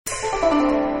Hi,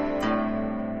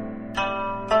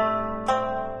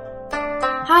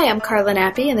 I'm Carla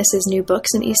Nappi, and this is New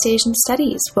Books in East Asian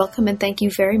Studies. Welcome and thank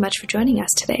you very much for joining us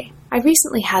today. I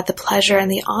recently had the pleasure and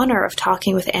the honor of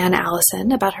talking with Anne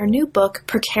Allison about her new book,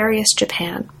 Precarious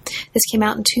Japan. This came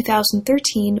out in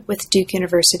 2013 with Duke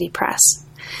University Press.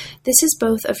 This is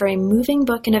both a very moving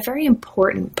book and a very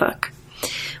important book.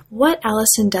 What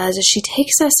Allison does is she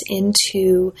takes us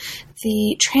into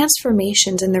the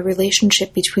transformations in the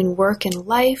relationship between work and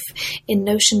life, in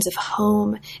notions of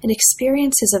home, and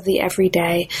experiences of the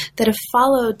everyday that have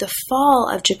followed the fall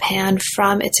of Japan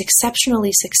from its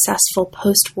exceptionally successful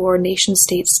post-war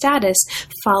nation-state status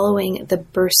following the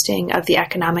bursting of the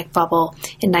economic bubble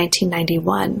in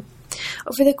 1991.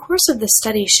 Over the course of the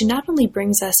study, she not only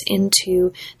brings us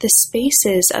into the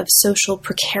spaces of social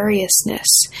precariousness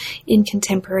in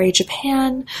contemporary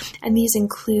Japan, and these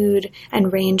include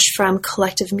and range from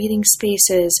collective meeting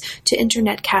spaces to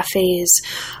internet cafes,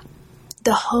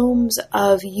 the homes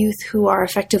of youth who are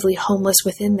effectively homeless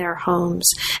within their homes,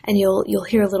 and you'll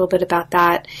hear a little bit about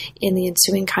that in the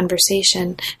ensuing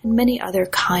conversation, and many other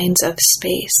kinds of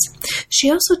space.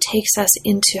 She also takes us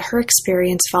into her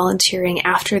experience volunteering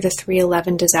after the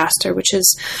 3/11 disaster, which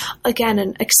is, again,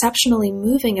 an exceptionally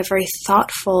moving, a very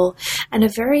thoughtful, and a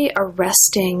very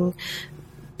arresting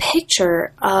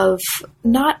picture of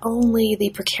not only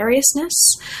the precariousness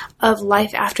of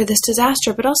life after this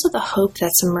disaster, but also the hope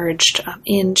that's emerged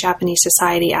in Japanese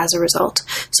society as a result.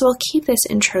 So I'll keep this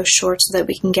intro short so that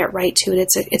we can get right to it.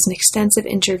 It's an extensive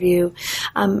interview,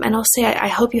 and I'll say I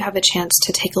hope you have a chance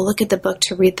to take a look at the book,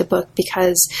 to read the book,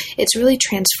 because it's really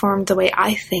transformed the way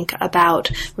I think about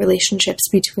relationships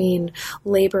between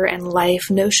labor and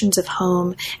life, notions of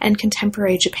home, and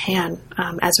contemporary Japan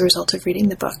as a result of reading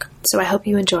the book. So I hope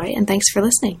you enjoy, and thanks for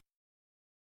listening.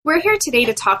 We're here today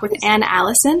to talk with Anne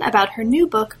Allison about her new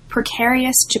book,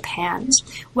 Precarious Japan.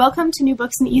 Welcome to New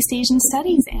Books in East Asian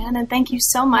Studies, Anne, and thank you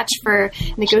so much for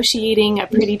negotiating a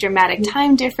pretty dramatic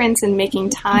time difference and making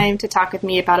time to talk with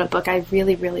me about a book I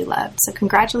really, really loved. So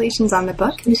congratulations on the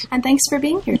book, and thanks for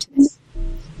being here today.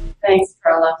 Thanks,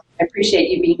 Carla. I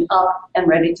appreciate you being up and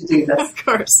ready to do this. Of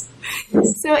course.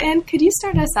 So, Anne, could you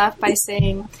start us off by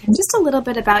saying just a little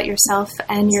bit about yourself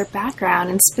and your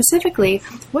background, and specifically,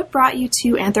 what brought you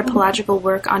to anthropological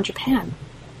work on Japan?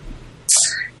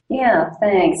 Yeah,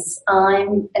 thanks.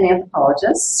 I'm an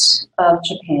anthropologist of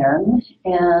Japan,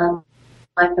 and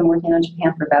I've been working on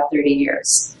Japan for about 30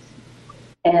 years.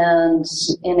 And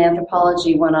in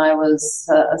anthropology, when I was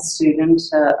a student,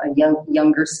 a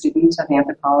younger student of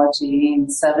anthropology in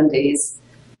the 70s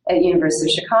at University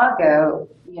of Chicago,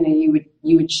 you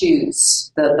would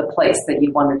choose the place that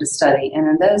you wanted to study. And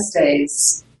in those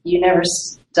days, you never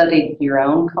studied your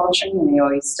own culture, you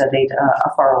always studied a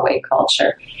faraway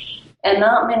culture. And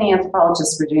not many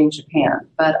anthropologists were doing Japan,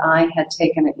 but I had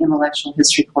taken an intellectual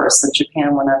history course of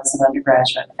Japan when I was an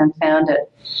undergraduate and found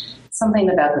it something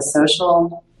about the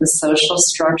social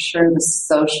structure, the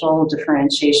social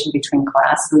differentiation between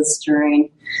classes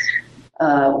during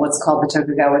what's called the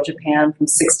Tokugawa Japan from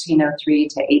 1603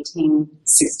 to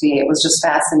 1868 was just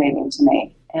fascinating to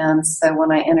me. And so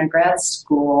when I entered grad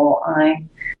school, I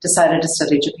decided to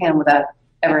study Japan without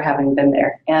ever having been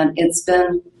there. And it's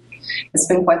been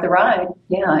quite the ride.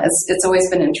 Yeah, it's always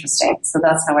been interesting. So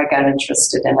that's how I got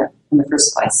interested in it in the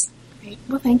first place. Great.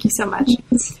 Well, thank you so much.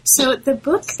 So the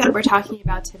book that we're talking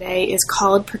about today is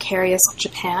called Precarious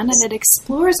Japan, and it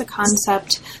explores a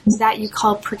concept that you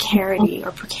call precarity or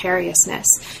precariousness.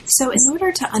 So in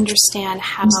order to understand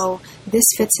how this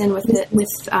fits in with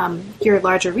your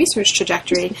larger research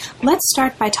trajectory, let's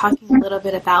start by talking a little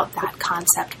bit about that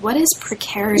concept. What is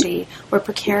precarity or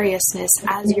precariousness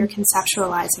as you're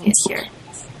conceptualizing it here?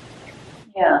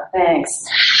 Yeah, thanks.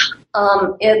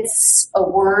 It's a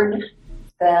word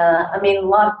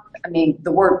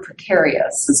the word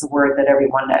precarious is a word that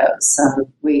everyone knows.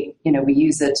 We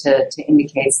use it to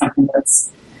indicate something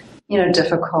that's,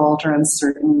 difficult or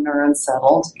uncertain or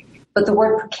unsettled. But the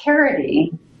word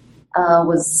precarity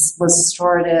was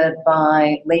started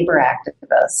by labor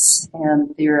activists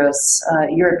and theorists,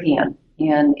 European,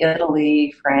 in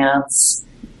Italy, France,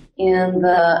 in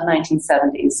the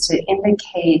 1970s to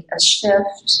indicate a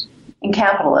shift in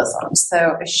capitalism.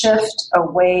 So a shift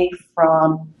away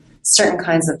from certain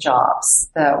kinds of jobs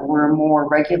that were more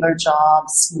regular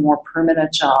jobs, more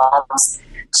permanent jobs,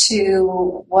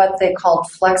 to what they called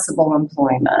flexible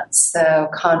employment. So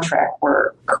contract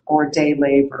work or day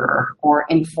labor or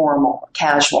informal,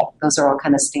 casual. Those are all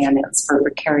kind of stand-ins for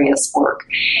precarious work.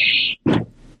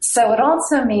 So it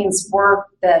also means work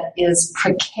that is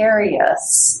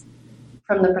precarious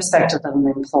from the perspective of an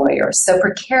employer. So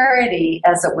precarity,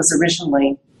 as it was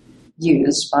originally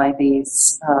used by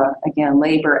these, again,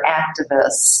 labor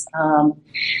activists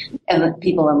and the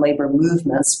people in labor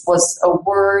movements was a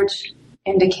word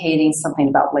indicating something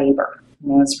about labor. It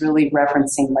was really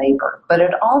referencing labor, but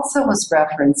it also was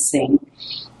referencing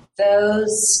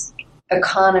those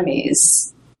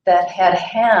economies that had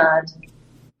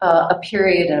a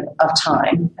period of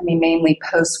time, I mean, mainly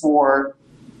post-war,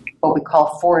 what we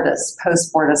call Fordist,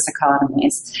 post-Fordist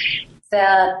economies,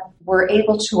 that were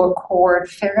able to accord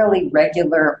fairly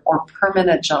regular or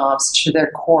permanent jobs to their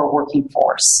core working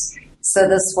force. So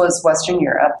this was Western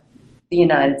Europe, the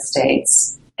United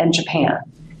States, and Japan.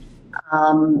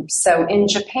 So in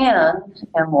Japan,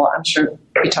 and well, I'm sure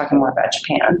we'll be talking more about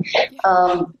Japan,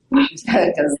 because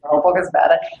the whole book is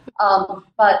about it.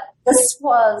 But this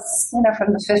was,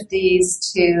 from the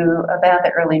 50s to about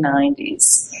the early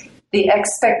 90s. The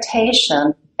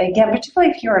expectation, again,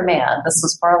 particularly if you were a man, this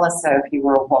was far less so if you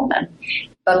were a woman,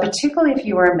 but particularly if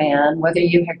you were a man, whether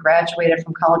you had graduated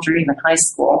from college or even high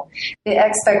school, the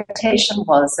expectation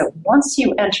was that once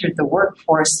you entered the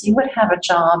workforce, you would have a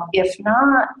job, if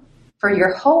not for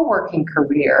your whole working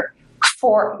career,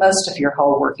 for most of your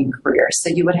whole working career. So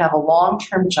you would have a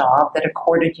long-term job that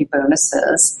accorded you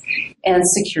bonuses and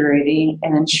security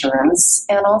and insurance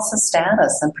and also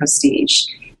status and prestige.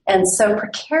 And so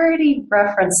precarity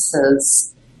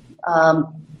references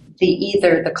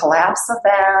either the collapse of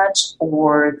that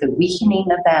or the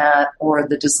weakening of that or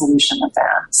the dissolution of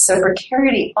that. So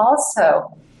precarity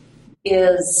also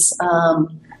is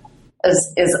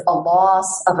a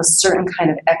loss of a certain kind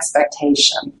of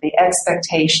expectation, the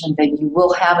expectation that you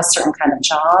will have a certain kind of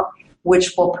job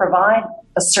which will provide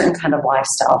a certain kind of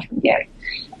lifestyle for you.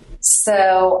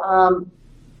 So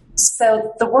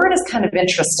the word is kind of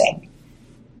interesting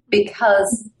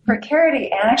because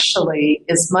precarity actually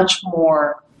is much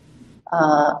more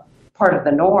part of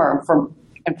the norm for,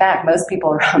 in fact, most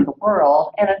people around the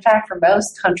world, and in fact for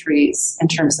most countries in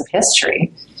terms of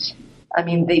history. I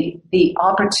mean, the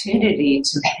opportunity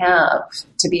to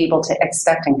be able to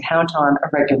expect and count on a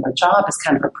regular job is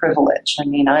kind of a privilege. I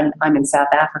mean, I'm in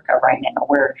South Africa right now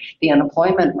where the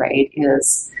unemployment rate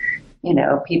is,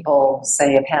 people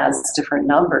say it has different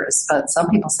numbers, but some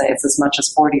people say it's as much as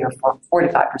 40 or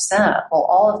 45%. Well,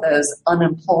 all of those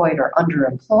unemployed or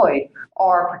underemployed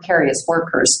are precarious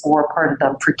workers or part of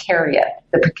the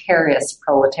precarious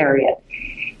proletariat.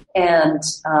 And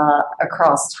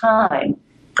across time,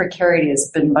 precarity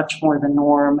has been much more the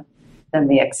norm than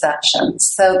the exception.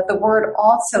 So the word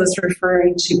also is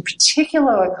referring to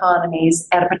particular economies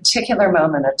at a particular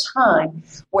moment of time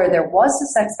where there was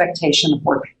this expectation of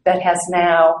work that has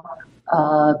now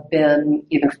been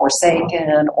either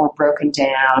forsaken or broken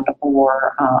down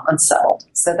or unsettled.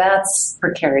 So that's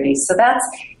precarity. So that's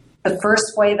the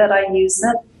first way that I use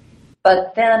it.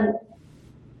 But then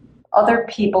other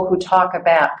people who talk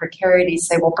about precarity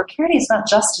say, well, precarity is not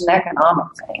just an economic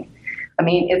thing. I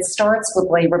mean, it starts with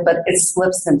labor, but it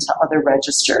slips into other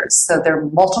registers. So there are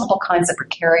multiple kinds of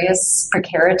precarities,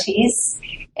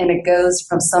 and it goes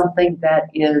from something that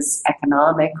is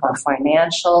economic or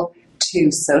financial to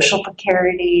social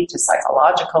precarity, to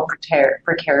psychological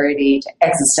precarity, to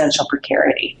existential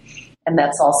precarity. And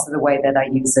that's also the way that I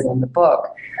use it in the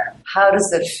book. How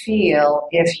does it feel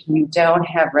if you don't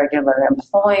have regular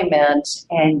employment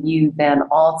and you then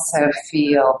also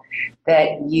feel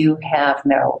that you have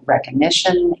no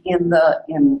recognition in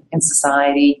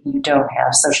society, you don't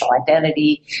have social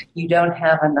identity, you don't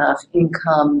have enough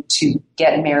income to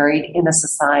get married in a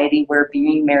society where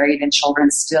being married and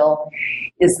children still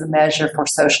is the measure for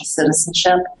social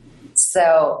citizenship?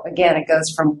 So again, it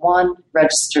goes from one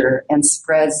register and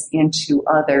spreads into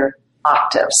other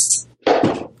octaves.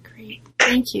 Great,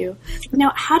 thank you.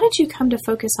 Now, how did you come to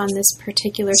focus on this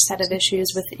particular set of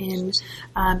issues within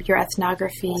your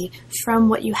ethnography from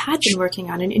what you had been working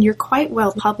on? And you're quite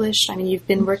well published. I mean, you've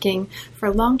been working for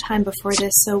a long time before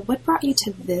this. So what brought you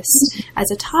to this as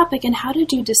a topic, and how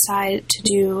did you decide to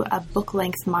do a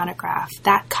book-length monograph,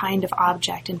 that kind of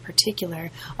object in particular,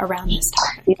 around this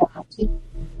topic?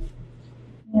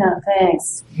 Yeah,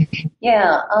 thanks.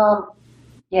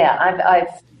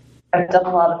 I've done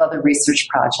a lot of other research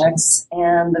projects,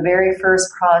 and the very first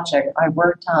project I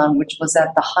worked on, which was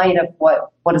at the height of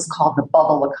what is called the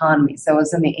bubble economy. So it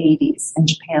was in the 80s in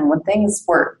Japan when things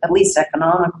were, at least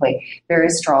economically, very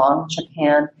strong.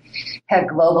 Japan had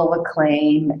global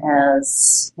acclaim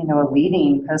as, a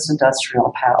leading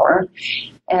post-industrial power.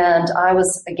 And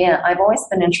I've always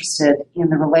been interested in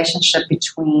the relationship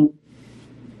between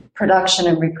production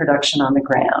and reproduction on the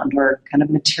ground, or kind of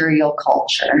material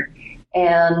culture,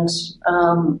 and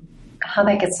how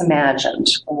that gets imagined,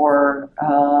 or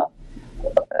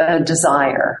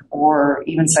desire or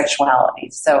even sexuality.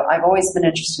 So I've always been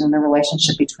interested in the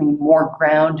relationship between more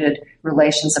grounded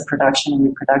relations of production and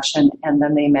reproduction and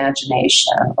then the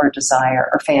imagination or desire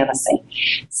or fantasy.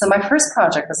 So my first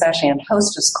project was actually on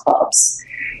hostess clubs,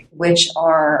 which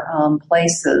are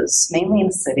places, mainly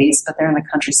in cities, but they're in the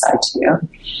countryside too,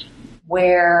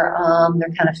 where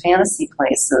they're kind of fantasy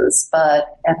places.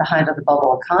 But at the height of the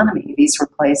bubble economy, these were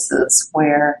places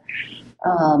where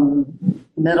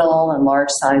middle and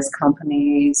large-sized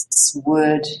companies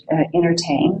would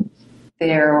entertain.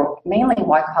 They're mainly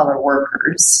white-collar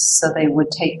workers, so they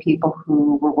would take people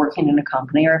who were working in a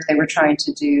company, or if they were trying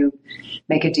to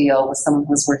make a deal with someone who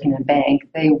was working in a bank,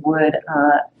 they would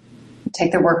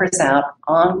take their workers out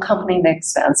on company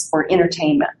expense for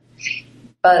entertainment.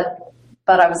 But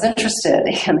I was interested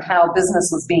in how business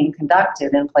was being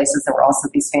conducted in places that were also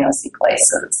these fantasy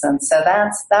places. And so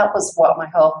that was what my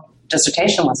whole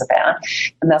dissertation was about.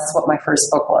 And that's what my first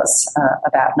book was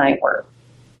about, Night Work.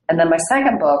 And then my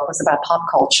second book was about pop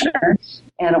culture.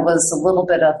 And it was a little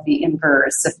bit of the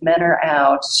inverse. If men are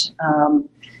out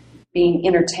being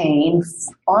entertained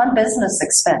on business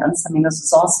expense, I mean, this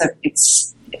is also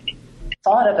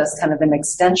thought of as kind of an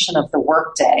extension of the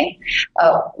workday.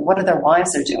 What are their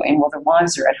wives are doing? Well, their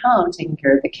wives are at home taking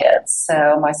care of the kids.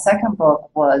 So my second book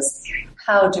was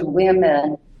how do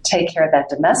women take care of that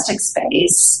domestic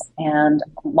space, and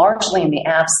largely in the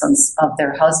absence of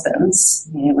their husbands.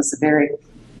 I mean, it was a very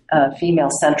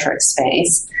female-centric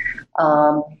space.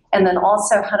 And then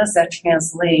also, how does that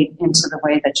translate into the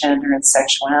way that gender and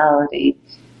sexuality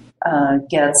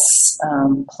gets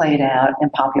played out in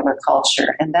popular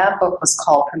culture? And that book was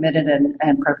called Permitted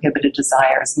and Prohibited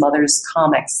Desires, Mothers,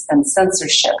 Comics, and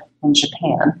Censorship in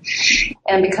Japan.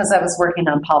 And because I was working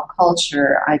on pop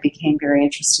culture, I became very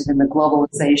interested in the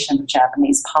globalization of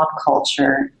Japanese pop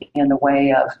culture in the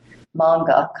way of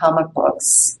manga, comic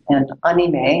books, and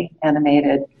anime,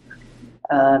 animated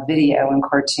video and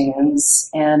cartoons,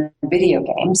 and video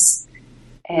games.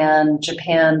 And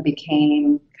Japan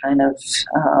became kind of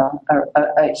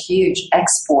a huge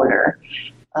exporter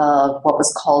of what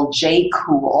was called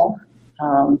J-Cool,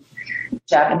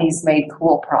 Japanese-made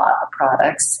cool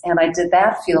products. And I did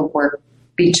that field work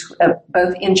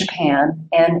both in Japan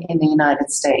and in the United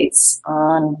States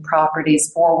on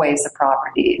properties, 4 waves of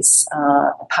properties,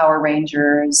 Power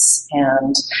Rangers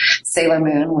and Sailor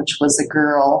Moon, which was a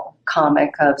girl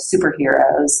comic of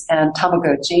superheroes, and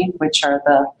Tamagotchi, which are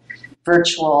the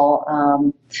virtual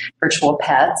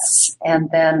pets, and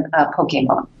then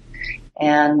Pokemon.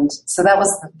 And so that was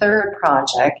the third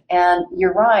project. And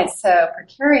you're right, so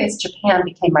Precarious Japan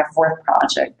became my fourth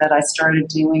project that I started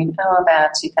doing about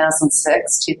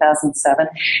 2006, 2007,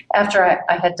 after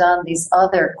I had done these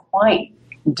other quite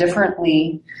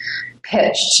differently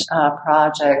pitched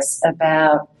projects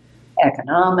about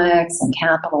economics and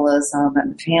capitalism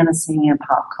and fantasy and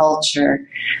pop culture.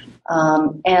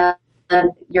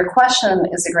 And your question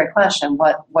is a great question.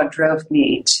 What drove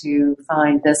me to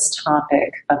find this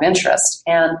topic of interest?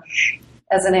 And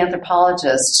as an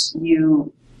anthropologist,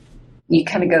 you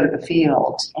kind of go to the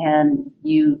field and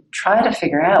you try to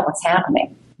figure out what's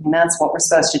happening. And that's what we're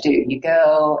supposed to do. You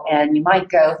go, and you might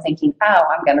go thinking, oh,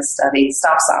 I'm going to study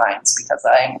stop signs because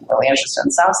I'm really interested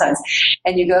in stop signs.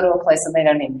 And you go to a place and they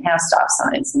don't even have stop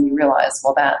signs, and you realize,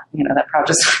 well, that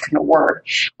project's not going to work.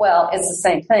 Well, it's the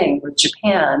same thing with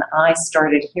Japan. I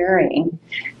started hearing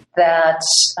that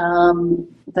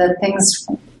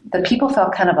that people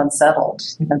felt kind of unsettled.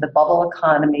 The bubble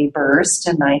economy burst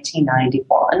in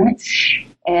 1991,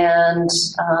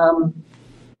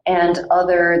 and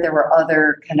there were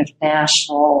other kind of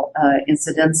national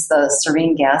incidents. The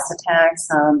sarin gas attacks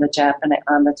on the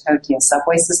Tokyo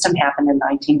subway system happened in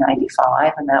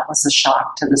 1995, and that was a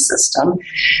shock to the system.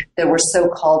 There were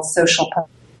so-called social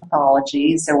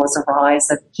pathologies. There was a rise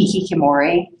of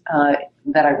hikikomori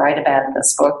that I write about in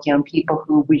this book, young people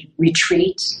who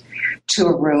retreat to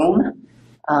a room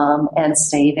and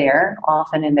stay there,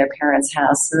 often in their parents'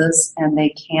 houses, and they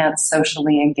can't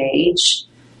socially engage.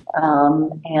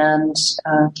 And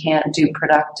can't do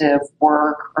productive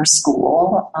work or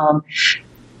school.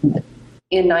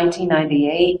 In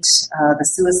 1998, the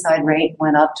suicide rate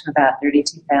went up to about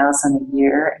 32,000 a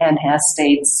year and has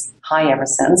stayed high ever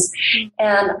since.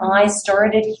 And I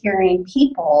started hearing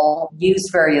people use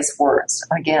various words.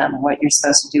 Again, what you're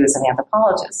supposed to do as an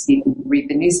anthropologist. You read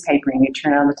the newspaper and you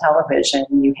turn on the television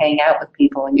and you hang out with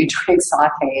people and you drink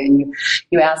sake and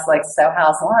you ask, like, so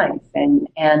how's life?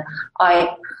 And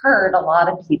I heard a lot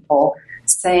of people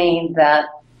saying that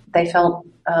they felt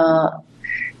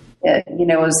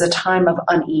it was a time of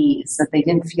unease, that they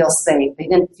didn't feel safe. They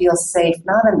didn't feel safe,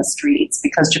 not in the streets,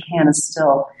 because Japan is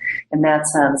still, in that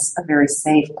sense, a very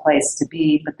safe place to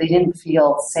be, but they didn't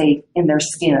feel safe in their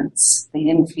skins. They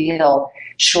didn't feel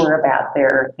sure about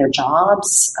their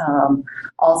jobs.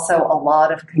 Also, a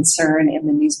lot of concern in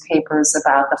the newspapers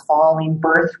about the falling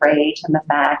birth rate and the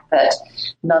fact that,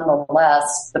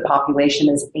 nonetheless, the population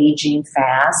is aging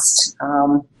fast.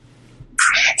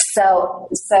 So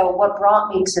what brought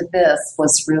me to this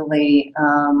was really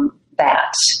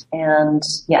that. And,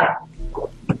 yeah.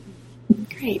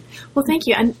 Great. Well, thank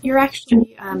you. And you're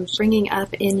actually bringing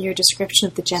up in your description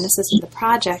of the genesis of the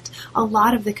project a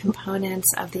lot of the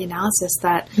components of the analysis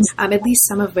that, at least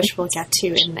some of which we'll get to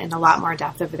in a lot more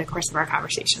depth over the course of our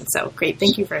conversation. So great.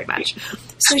 Thank you very much.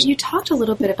 So you talked a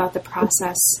little bit about the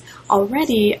process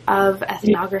already of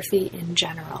ethnography in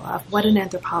general, of what an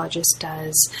anthropologist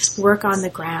does, work on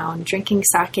the ground, drinking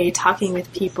sake, talking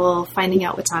with people, finding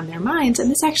out what's on their minds.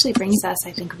 And this actually brings us,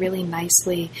 I think, really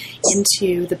nicely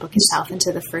into the book itself,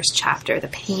 into the first chapter, The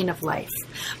Pain of Life.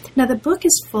 Now, the book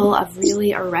is full of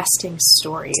really arresting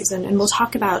stories, and we'll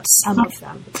talk about some of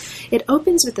them. It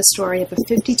opens with the story of a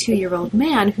 52-year-old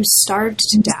man who starved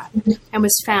to death and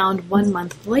was found 1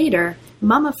 month later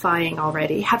mummifying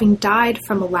already, having died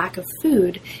from a lack of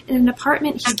food in an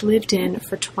apartment he'd lived in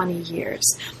for 20 years.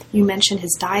 You mentioned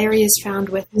his diary is found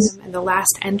with him, and the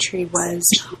last entry was,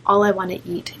 "All I want to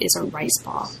eat is a rice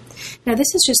ball." Now,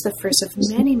 this is just the first of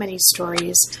many, many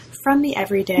stories from the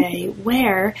everyday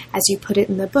where, as you put it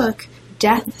in the book,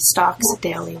 death stalks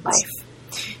daily life.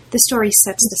 The story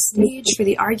sets the stage for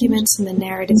the arguments and the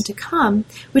narrative to come,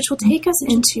 which will take us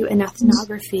into an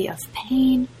ethnography of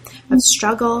pain, of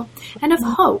struggle, and of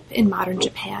hope in modern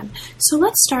Japan. So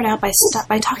let's start out by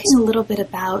talking a little bit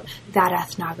about that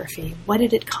ethnography. What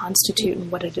did it constitute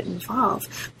and what did it involve?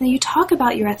 Now, you talk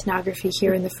about your ethnography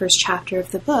here in the first chapter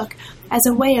of the book as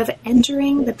a way of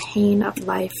entering the pain of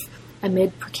life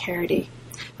amid precarity,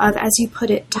 of, as you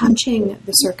put it, touching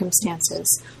the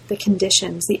circumstances, the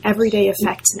conditions, the everyday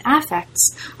effects and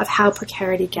affects of how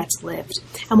precarity gets lived.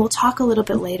 And we'll talk a little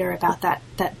bit later about that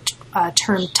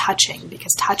term touching,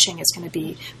 because touching is going to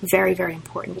be very, very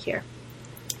important here.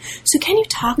 So can you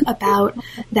talk about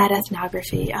that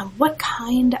ethnography? What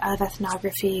kind of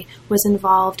ethnography was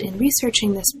involved in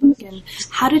researching this book, and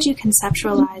how did you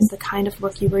conceptualize the kind of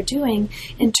work you were doing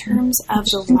in terms of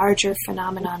the larger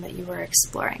phenomenon that you were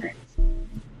exploring?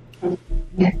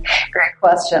 Great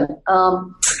question.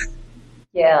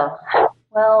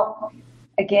 Well,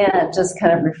 again, just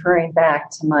kind of referring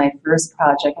back to my first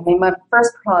project. I mean, my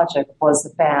first project was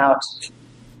about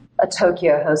a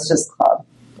Tokyo Hostess Club.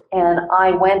 And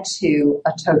I went to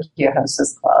a Tokyo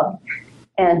Hostess Club,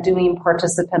 and doing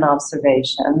participant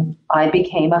observation, I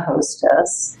became a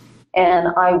hostess, and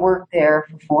I worked there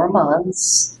for 4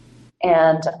 months.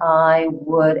 And I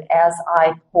would, as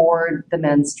I poured the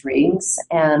men's drinks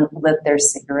and lit their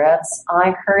cigarettes,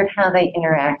 I heard how they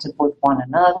interacted with one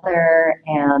another,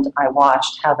 and I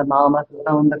watched how the mama who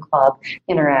owned the club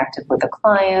interacted with the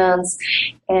clients,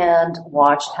 and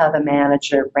watched how the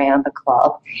manager ran the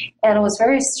club. And it was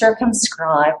very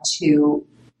circumscribed to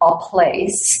a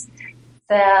place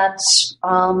that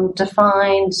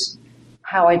defined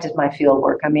how I did my field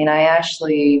work. I mean, I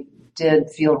actually did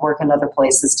field work in other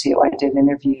places too. I did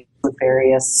interviews with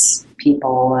various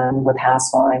people and with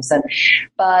housewives,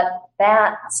 but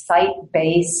that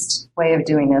site-based way of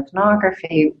doing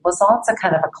ethnography was also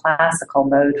kind of a classical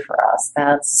mode for us.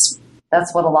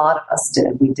 That's what a lot of us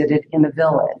did. We did it in a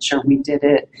village, or we did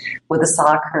it with a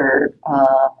soccer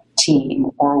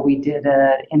team, or we did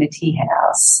it in a tea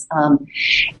house.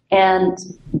 And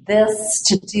this,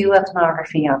 to do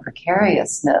ethnography on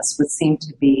precariousness, would seem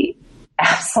to be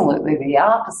absolutely the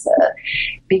opposite,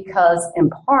 because in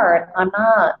part, I'm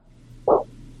not,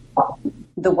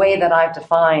 the way that I've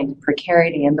defined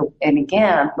precarity, and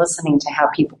again, listening to how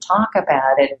people talk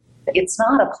about it, it's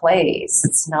not a place,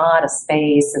 it's not a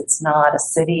space, it's not a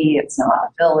city, it's not a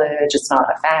village, it's not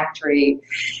a factory.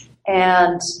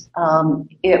 And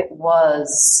it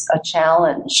was a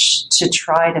challenge to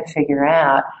try to figure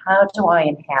out, how do I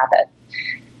inhabit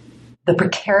the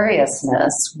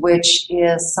precariousness, which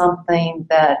is something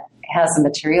that has a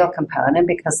material component,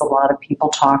 because a lot of people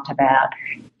talked about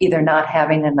either not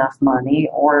having enough money,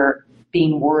 or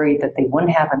being worried that they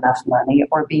wouldn't have enough money,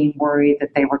 or being worried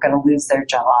that they were going to lose their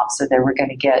jobs, or they were going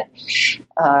to get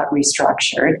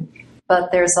restructured.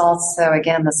 But there's also,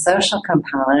 again, the social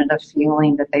component of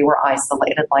feeling that they were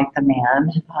isolated, like the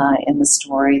man in the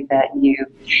story that you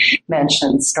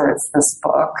mentioned starts this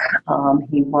book.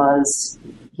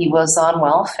 he was on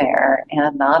welfare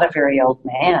and not a very old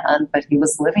man, but he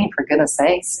was living, for goodness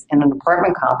sakes, in an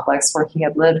apartment complex where he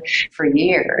had lived for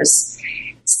years.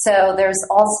 So there's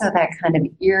also that kind of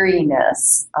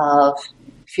eeriness of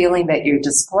feeling that you're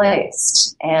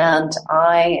displaced. And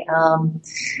I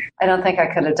don't think I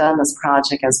could have done this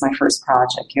project as my first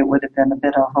project. It would have been a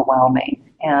bit overwhelming.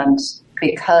 And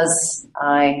because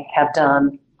I have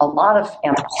done a lot of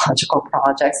anthropological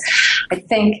projects, I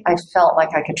think I felt like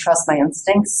I could trust my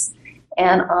instincts,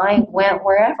 and I went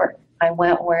wherever. I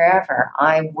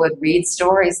would read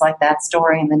stories like that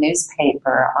story in the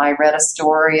newspaper. I read a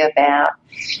story about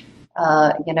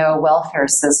a welfare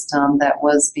system that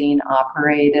was being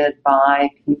operated by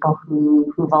people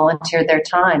who volunteered their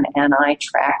time. And I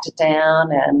tracked it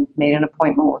down and made an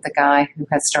appointment with a guy who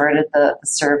had started the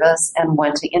service and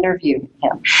went to interview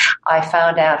him. I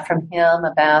found out from him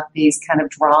about these kind of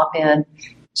drop-in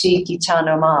Chiki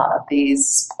Chanoma,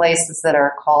 these places that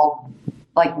are called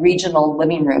like regional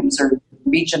living rooms or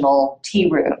regional tea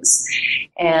rooms,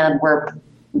 and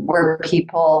where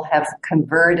people have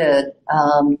converted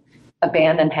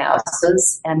abandoned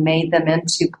houses and made them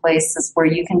into places where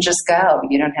you can just go.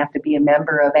 You don't have to be a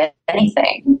member of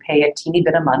anything. You pay a teeny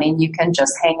bit of money and you can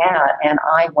just hang out. And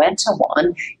I went to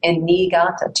one in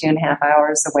Niigata, 2.5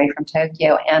 hours away from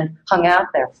Tokyo, and hung out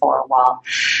there for a while.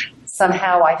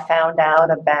 Somehow I found out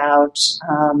about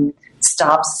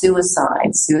Stop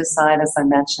Suicide. Suicide, as I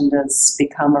mentioned, has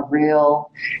become a real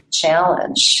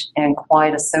challenge and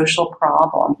quite a social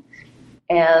problem.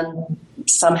 And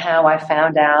somehow I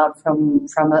found out from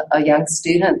a young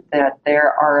student that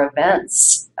there are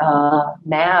events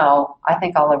now, I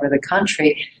think all over the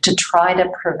country, to try to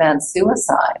prevent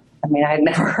suicide. I mean, I had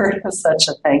never heard of such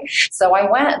a thing. So I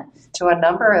went to a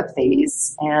number of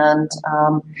these and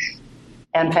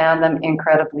found them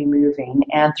incredibly moving.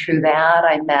 And through that,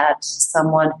 I met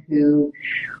someone who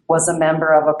was a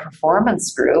member of a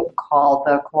performance group called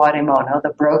the Kawaremono, the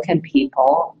Broken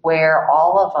People, where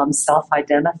all of them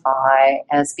self-identify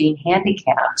as being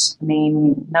handicapped. I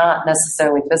mean, not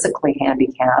necessarily physically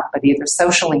handicapped, but either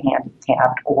socially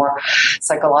handicapped or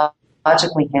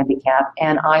psychologically handicapped.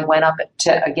 And I went up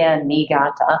to, again,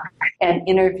 Niigata, and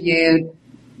interviewed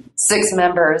 6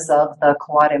 members of the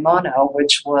Kawaremono,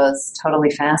 which was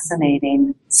totally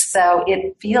fascinating. So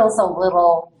it feels a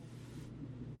little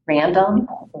random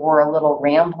or a little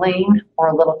rambling or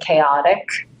a little chaotic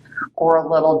or a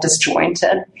little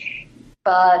disjointed.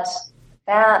 But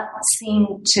that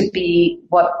seemed to be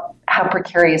how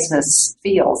precariousness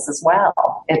feels as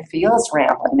well. It feels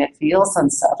rambling. It feels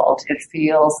unsettled. It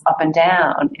feels up and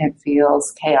down. It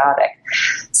feels chaotic.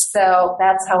 So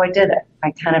that's how I did it.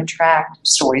 I kind of tracked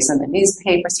stories in the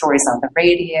newspaper, stories on the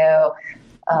radio,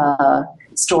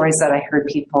 stories that I heard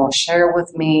people share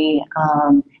with me,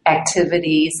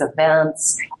 activities,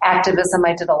 events, activism.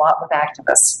 I did a lot with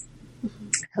activists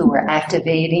who were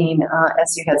activating,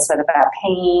 as you had said, about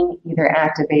pain, either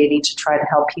activating to try to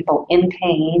help people in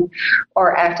pain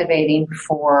or activating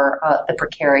for the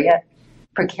precariat.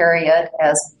 Precariat,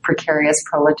 as precarious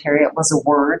proletariat, was a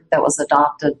word that was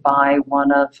adopted by one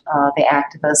of the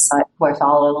activists who I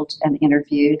followed and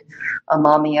interviewed,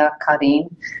 Amamiya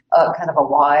Karin, kind of a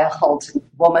wild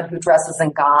woman who dresses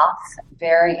in goth,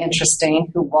 very interesting,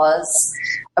 who was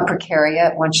a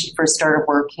precariat when she first started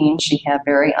working. She had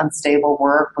very unstable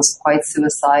work, was quite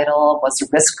suicidal, was a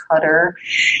risk cutter,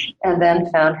 and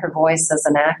then found her voice as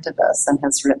an activist and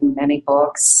has written many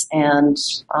books. And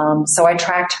so I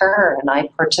tracked her and I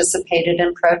participated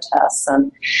in protests.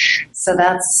 And so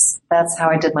that's how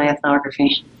I did my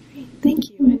ethnography. Thank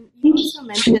you. And you also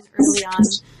mentioned early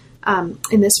on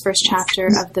in this first chapter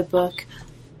of the book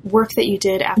work that you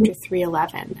did after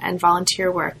 3/11 and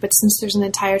volunteer work, but since there's an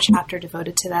entire chapter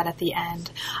devoted to that at the end,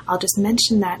 I'll just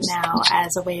mention that now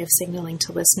as a way of signaling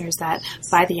to listeners that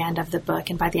by the end of the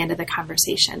book and by the end of the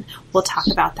conversation, we'll talk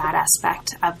about that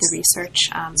aspect of the research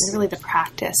and really the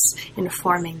practice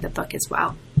informing the book as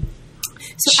well.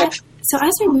 So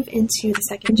as we move into the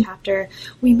second chapter,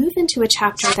 we move into a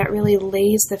chapter that really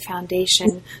lays the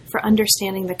foundation for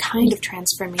understanding the kind of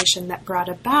transformation that brought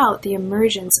about the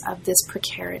emergence of this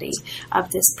precarity,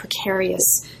 of this precarious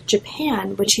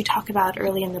Japan, which you talk about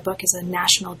early in the book as a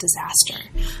national disaster.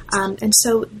 And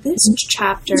so this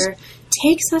chapter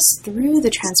takes us through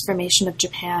the transformation of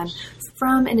Japan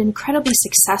from an incredibly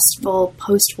successful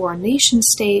post-war nation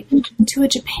state to a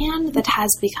Japan that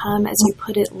has become, as you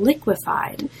put it,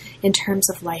 liquefied in terms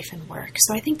of life and work.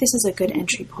 So I think this is a good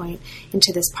entry point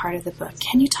into this part of the book.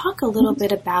 Can you talk a little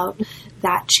bit about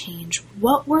that change?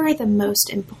 What were the most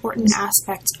important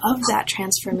aspects of that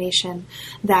transformation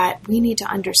that we need to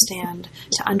understand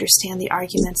the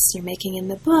arguments you're making in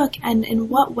the book? And in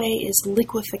what way is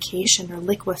liquefaction or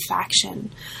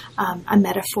liquefaction a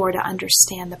metaphor to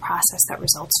understand the process that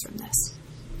results from this?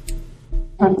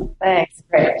 Thanks.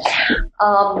 Great.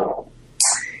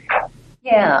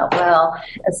 Yeah, well,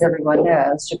 as everyone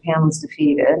knows, Japan was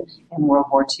defeated in World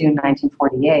War II in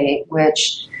 1948,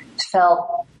 which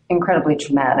felt incredibly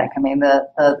traumatic. I mean,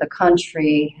 the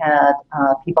country had,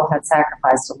 people had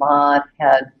sacrificed a lot,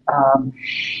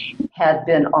 had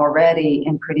been already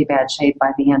in pretty bad shape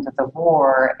by the end of the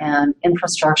war, and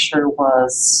infrastructure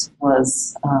was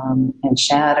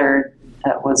shattered.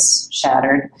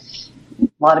 A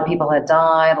lot of people had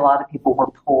died, a lot of people were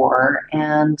poor,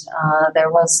 and there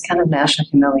was kind of national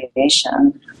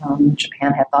humiliation.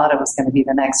 Japan had thought it was going to be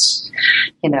the next,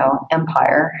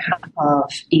 empire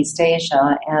of East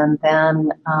Asia, and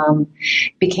then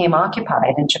became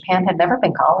occupied. And Japan had never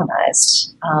been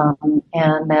colonized,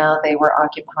 and now they were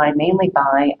occupied mainly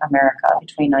by America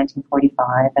between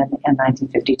 1945 and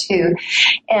 1952,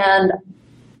 and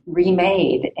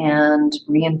remade and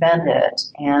reinvented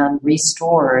and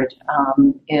restored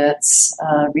its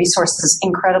resources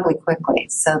incredibly quickly,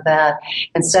 so that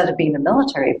instead of being a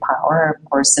military power, of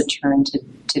course, it turned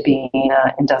to being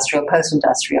industrial,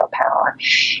 post-industrial power,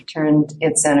 turned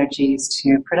its energies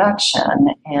to production,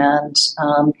 and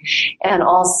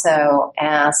also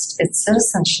asked its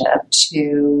citizenship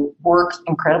to work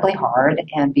incredibly hard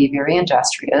and be very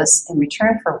industrious, in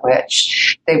return for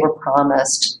which they were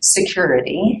promised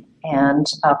security and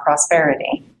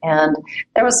prosperity. And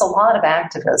there was a lot of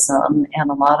activism and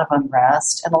a lot of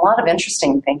unrest and a lot of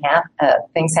interesting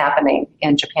things happening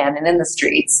in Japan and in the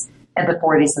streets in the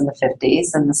 40s and the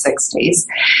 50s and the 60s.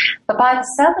 But by the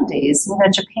 70s,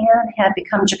 Japan had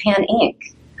become Japan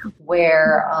Inc.,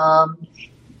 where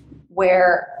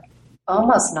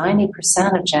almost 90%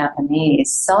 of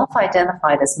Japanese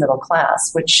self-identified as middle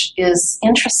class, which is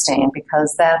interesting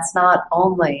because that's not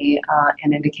only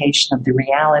an indication of the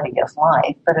reality of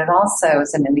life, but it also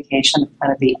is an indication of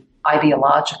kind of the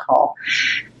ideological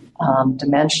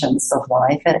dimensions of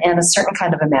life and a certain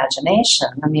kind of imagination.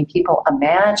 I mean, people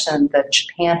imagined that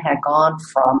Japan had gone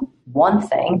from one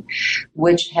thing,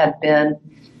 which had been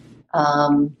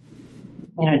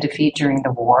defeat during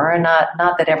the war. And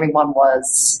not that everyone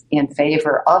was in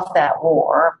favor of that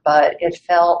war, but it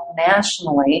felt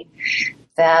nationally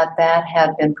that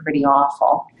had been pretty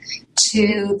awful,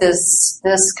 to this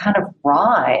kind of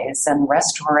rise and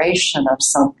restoration of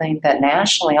something that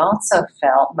nationally also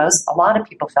a lot of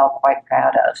people felt quite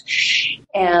proud of.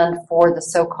 And for the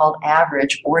so-called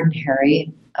average,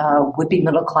 ordinary, would-be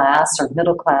middle class or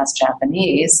middle-class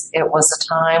Japanese, it was a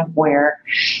time where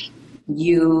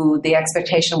the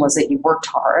expectation was that you worked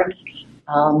hard,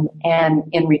 and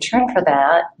in return for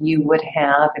that, you would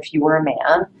have, if you were a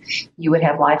man, you would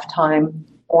have lifetime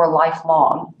or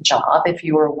lifelong job. If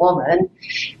you were a woman,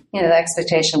 the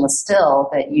expectation was still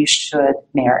that you should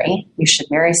marry. You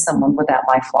should marry someone with that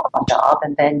lifelong job,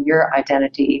 and then your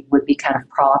identity would be kind of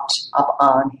propped up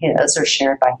on his or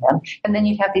shared by him. And then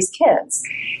you'd have these kids.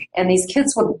 And these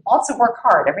kids would also work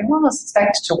hard. Everyone was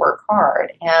expected to work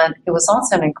hard. And it was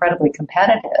also an incredibly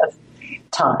competitive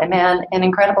time and an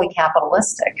incredibly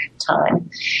capitalistic time.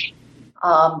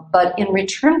 But in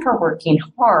return for working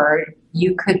hard,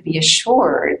 you could be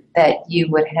assured that you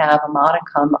would have a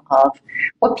modicum of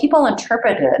what people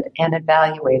interpreted and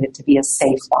evaluated to be a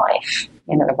safe life.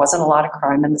 There wasn't a lot of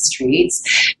crime in the streets.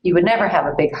 You would never have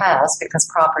a big house because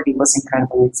property was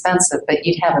incredibly expensive, but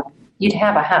you'd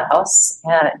have a house,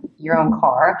 and your own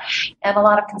car, and a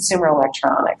lot of consumer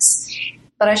electronics.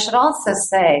 But I should also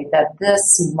say that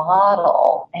this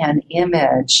model and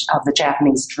image of the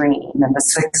Japanese dream and the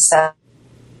success,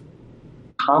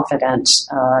 confident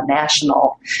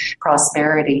national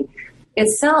prosperity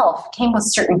itself came with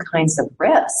certain kinds of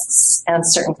risks and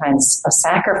certain kinds of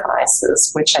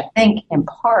sacrifices, which I think in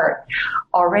part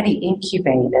already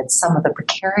incubated some of the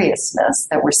precariousness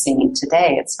that we're seeing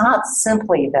today. It's not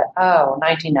simply that,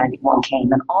 1991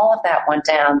 came and all of that went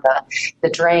down the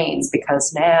drains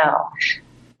because now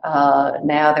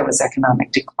there was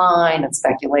economic decline and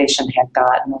speculation had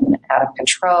gotten out of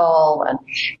control. And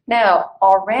now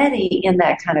already in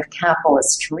that kind of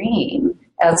capitalist dream,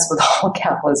 as with all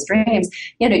capitalist dreams,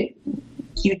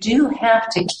 you do have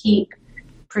to keep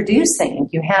producing.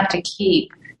 You have to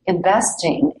keep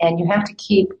investing, and you have to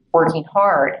keep working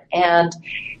hard. And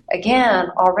again,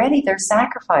 already there's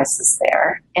sacrifices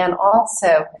there. And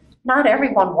also, not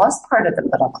everyone was part of the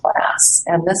middle class.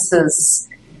 And this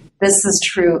is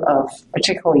true of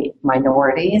particularly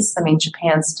minorities. I mean,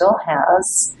 Japan still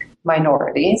has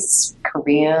minorities,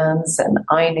 Koreans and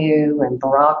Ainu and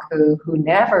Baraku, who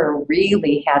never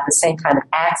really had the same kind of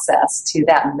access to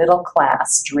that middle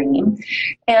class dream.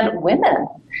 And women.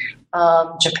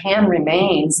 Japan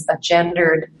remains a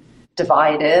gendered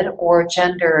divided or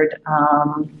gendered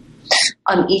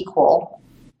unequal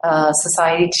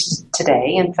society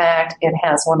today. In fact, it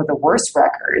has one of the worst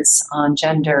records on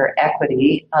gender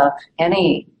equity of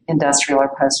any industrial or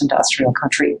post-industrial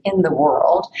country in the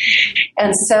world.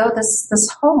 And so this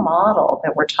whole model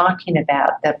that we're talking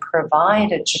about that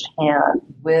provided Japan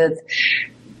with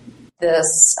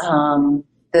this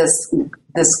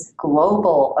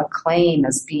global acclaim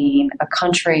as being a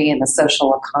country and a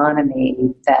social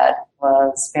economy that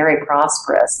was very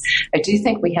prosperous, I do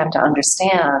think we have to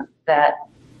understand that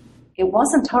it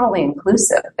wasn't totally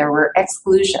inclusive. There were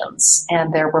exclusions,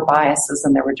 and there were biases,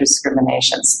 and there were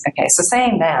discriminations. Okay, so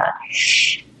saying that,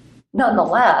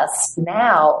 nonetheless,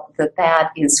 now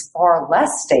that is far less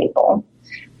stable,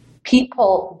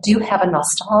 people do have a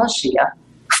nostalgia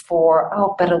for,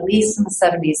 but at least in the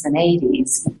 70s and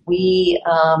 80s, we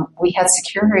had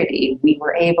security. We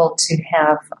were able to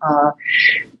have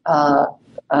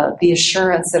the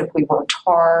assurance that if we worked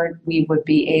hard, we would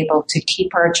be able to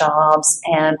keep our jobs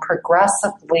and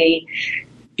progressively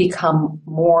become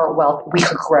more wealthy. We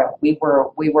could grow. We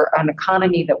were an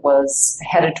economy that was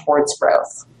headed towards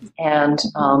growth, and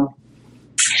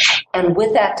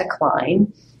with that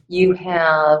decline, you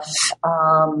have,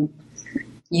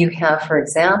 for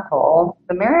example,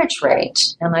 the marriage rate.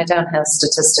 And I don't have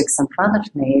statistics in front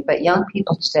of me, but young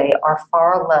people today are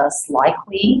far less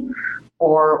likely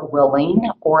or willing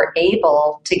or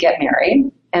able to get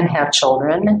married and have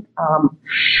children.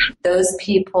 Those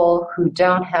people who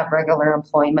don't have regular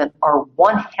employment are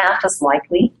 1/2 as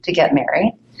likely to get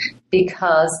married,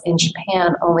 because in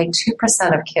Japan, only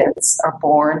 2% of kids are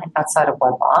born outside of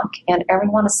wedlock, and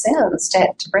everyone assumes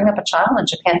to bring up a child in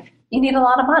Japan, you need a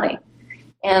lot of money.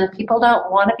 And people don't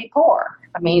want to be poor.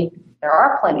 I mean, there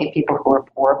are plenty of people who are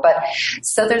poor, but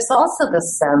so there's also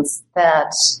this sense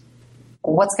that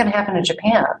what's going to happen in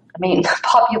Japan? I mean, the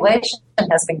population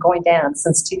has been going down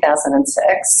since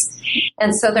 2006.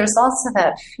 And so there's also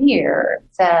that fear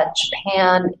that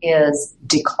Japan is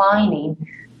declining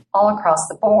all across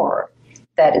the board,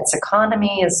 that its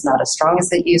economy is not as strong as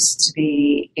it used to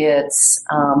be, its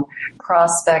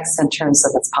prospects in terms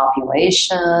of its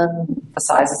population, the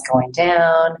size is going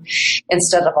down.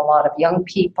 Instead of a lot of young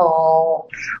people,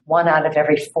 1 out of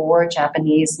every 4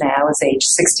 Japanese now is age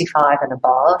 65 and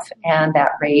above, and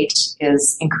that rate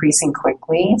is increasing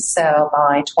quickly. So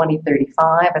by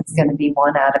 2035, it's going to be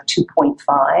 1 out of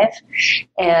 2.5.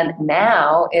 And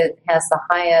now it has the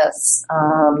highest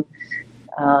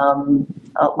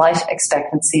life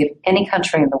expectancy of any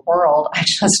country in the world. I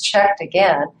just checked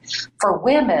again. For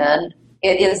women,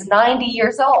 it is 90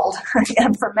 years old,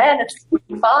 and for men, it's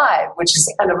 55, which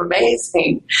is kind of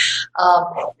amazing.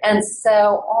 And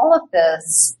so all of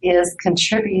this is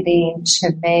contributing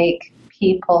to make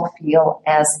people feel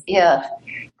as if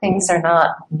things are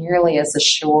not nearly as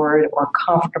assured or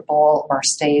comfortable or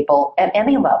stable at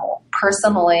any level,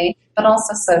 personally, but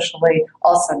also socially,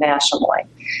 also nationally.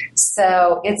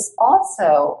 So it's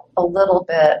also a little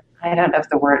bit, I don't know if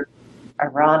the word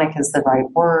ironic is the right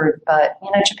word, but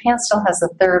Japan still has the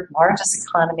 3rd largest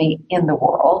economy in the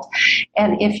world.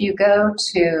 And if you go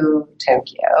to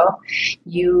Tokyo,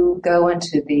 you go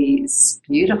into these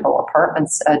beautiful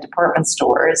department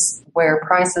stores where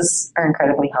prices are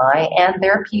incredibly high, and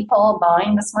there are people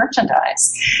buying this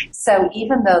merchandise. So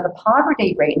even though the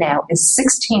poverty rate now is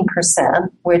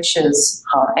 16%, which is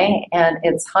high, and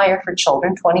it's higher for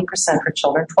children, 20% for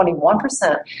children,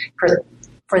 21%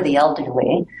 for the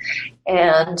elderly.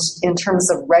 And in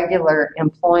terms of regular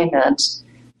employment,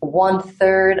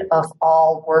 1/3 of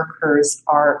all workers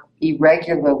are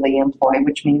irregularly employed,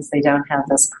 which means they don't have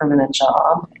this permanent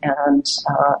job and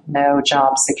no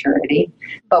job security.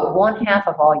 But 1/2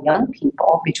 of all young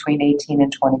people between 18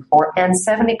 and 24, and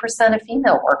 70% of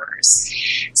female workers.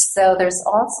 So there's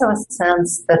also a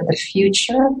sense that the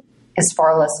future is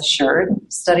far less assured.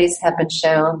 Studies have been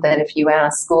shown that if you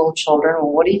ask school children,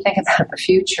 well, what do you think about the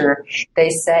future? They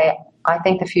say, I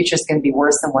think the future is going to be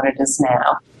worse than what it is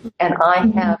now. And I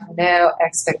have no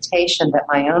expectation that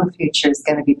my own future is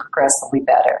going to be progressively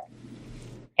better.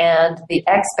 And the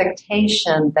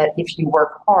expectation that if you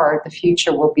work hard, the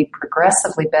future will be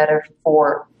progressively better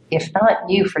for if not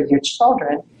you, for your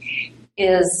children,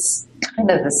 is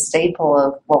kind of the staple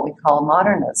of what we call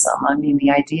modernism. I mean, the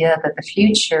idea that the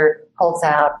future holds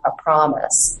out a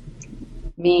promise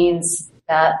means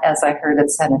that, as I heard it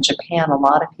said in Japan, a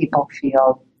lot of people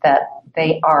feel that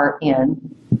they are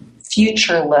in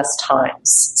futureless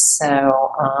times.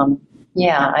 So,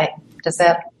 does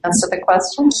that answer the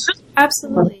question?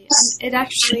 Absolutely. It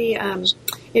actually,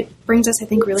 it brings us, I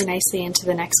think, really nicely into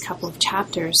the next couple of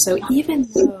chapters. So even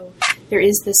though there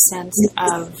is this sense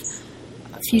of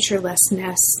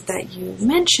futurelessness that you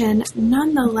mention,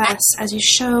 nonetheless, as you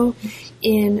show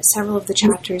in several of the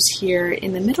chapters here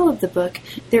in the middle of the book,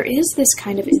 there is this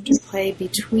kind of interplay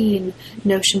between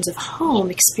notions of home,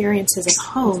 experiences of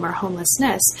home or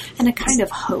homelessness, and a kind of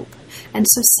hope. And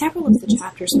so several of the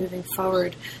chapters moving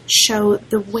forward show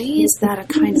the ways that a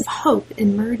kind of hope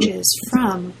emerges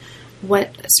from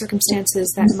what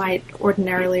circumstances that might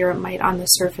ordinarily or might on the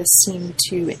surface seem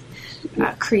to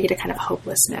create a kind of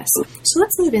hopelessness. So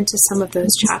let's move into some of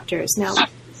those chapters. Now,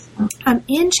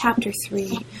 in chapter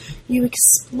 3, you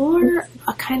explore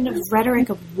a kind of rhetoric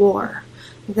of war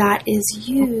that is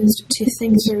used to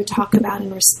think through, talk about,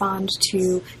 and respond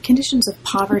to conditions of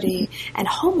poverty and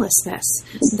homelessness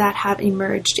that have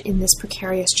emerged in this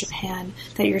precarious Japan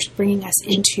that you're bringing us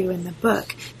into in the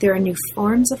book. There are new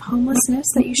forms of homelessness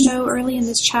that you show early in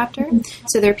this chapter.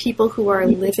 So there are people who are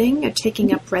living or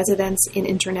taking up residence in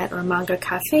internet or manga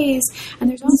cafes, and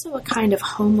there's also a kind of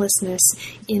homelessness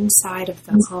inside of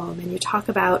the home. And you talk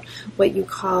about what you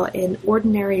call an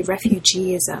ordinary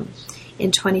refugeeism in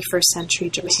 21st century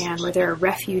Japan, where there are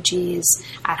refugees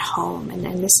at home.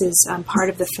 And this is part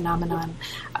of the phenomenon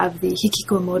of the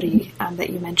hikikomori that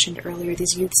you mentioned earlier,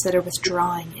 these youths that are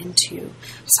withdrawing into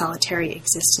solitary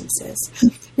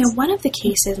existences. Now, one of the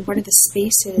cases, one of the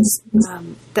spaces,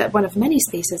 one of many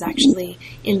spaces actually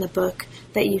in the book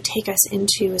that you take us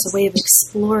into as a way of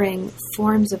exploring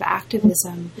forms of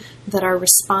activism that are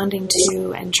responding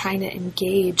to and trying to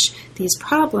engage these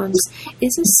problems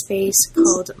is a space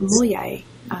called Moyai.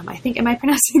 I think, am I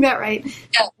pronouncing that right?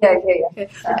 Yeah.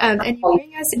 And you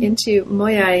bring us into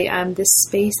Moyai, this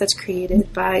space that's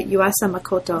created by Yuasa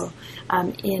Makoto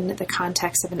in the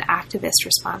context of an activist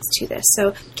response to this.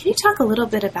 So can you talk a little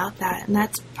bit about that? And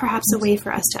that's perhaps a way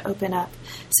for us to open up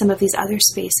some of these other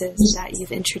spaces that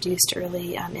you've introduced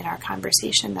early in our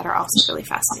conversation that are also really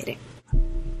fascinating.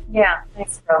 Yeah,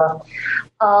 thanks, Carla.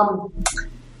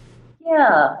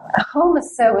 Home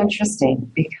is so interesting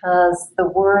because the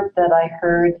word that I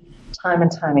heard time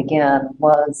and time again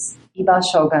was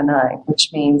ibasho ga nai, which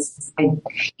means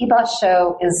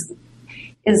ibasho is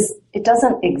it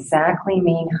doesn't exactly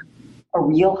mean a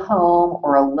real home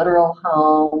or a literal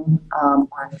home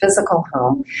or a physical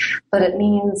home, but it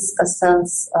means a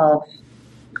sense of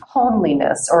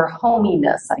homeliness or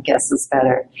hominess, I guess is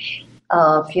better.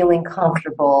 Feeling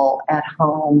comfortable at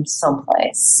home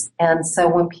someplace. And so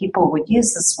when people would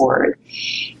use this word,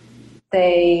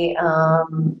 they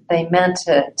meant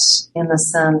it in the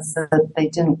sense that they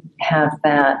didn't have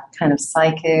that kind of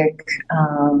psychic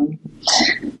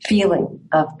feeling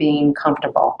of being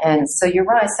comfortable. And so you're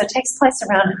right. So it takes place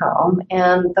around home.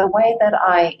 And the way that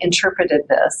I interpreted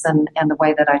this and the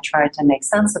way that I tried to make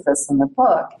sense of this in the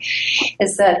book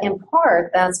is that in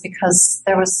part that's because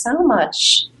there was so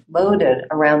much loaded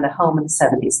around the home in the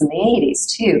 70s and the 80s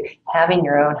too, having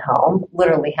your own home,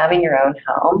 literally having your own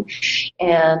home,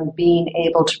 and being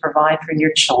able to provide for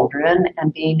your children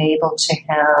and being able to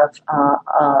have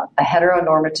a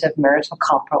heteronormative marital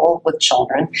couple with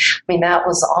children. I mean, that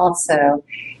was also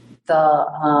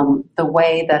the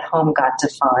way that home got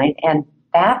defined, and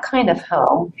that kind of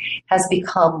home has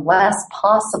become less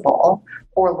possible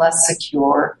or less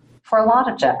secure for a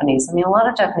lot of Japanese. I mean, a lot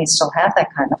of Japanese still have that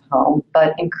kind of home,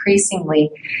 but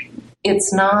increasingly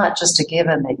it's not just a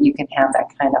given that you can have that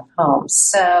kind of home.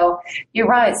 So you're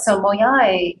right. So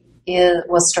Moyai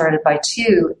was started by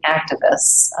two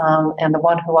activists, and the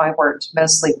one who I worked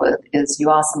mostly with is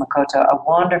Yuasa Makoto, a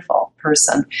wonderful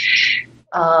person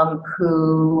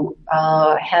who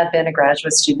had been a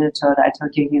graduate student at Todai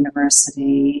Tokyo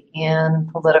University in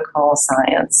political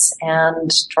science and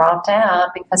dropped out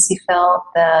because he felt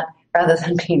that rather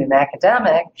than being an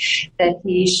academic, that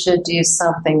he should do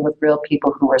something with real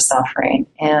people who were suffering.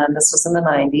 And this was in the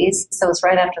 90s, so it was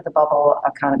right after the bubble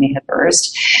economy had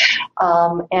burst.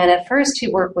 And at first he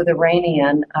worked with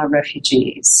Iranian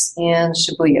refugees in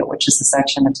Shibuya, which is a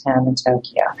section of town in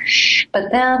Tokyo. But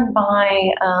then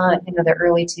by the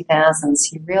early 2000s,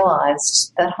 he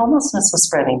realized that homelessness was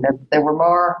spreading, that there were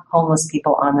more homeless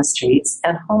people on the streets,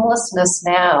 and homelessness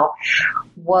now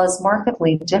was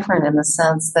markedly different in the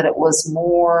sense that it was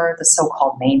more the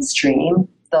so-called mainstream.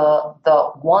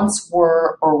 the once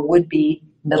were or would be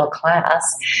middle class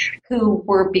who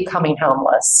were becoming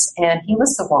homeless. And he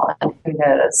was the one who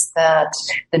noticed that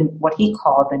what he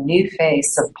called the new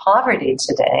face of poverty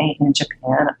today in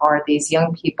Japan are these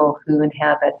young people who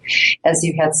inhabit, as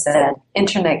you had said,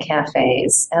 internet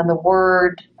cafes. And the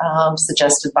word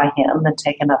suggested by him and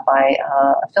taken up by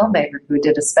a filmmaker who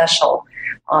did a special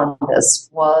on this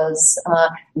was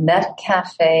net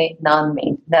cafe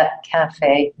nanmin, net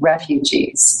cafe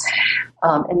refugees.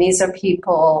 And these are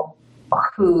people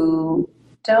who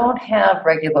don't have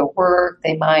regular work.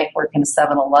 They might work in a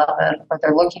 7-Eleven, or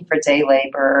they're looking for day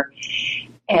labor,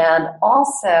 and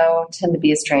also tend to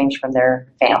be estranged from their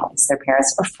families, their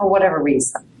parents, or for whatever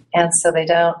reason. And so they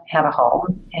don't have a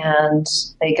home, and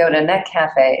they go to net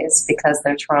cafes because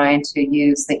they're trying to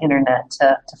use the internet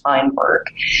to find work.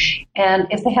 And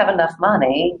if they have enough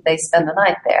money, they spend the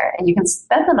night there. And you can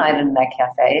spend the night in a net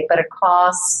cafe, but it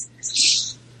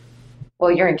costs...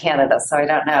 Well, you're in Canada, so I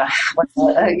don't know.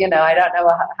 I don't know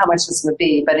how much this would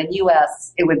be, but in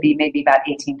U.S. it would be maybe about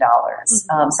 $18.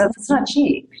 So it's not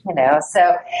cheap,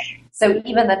 So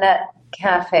even the net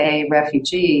cafe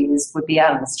refugees would be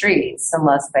out in the streets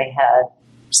unless they had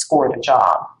scored a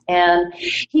job. And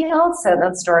he also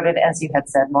then started, as you had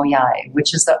said, Moyai,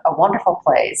 which is a wonderful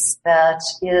place that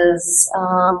is,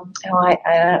 I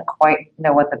don't quite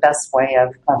know what the best way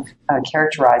of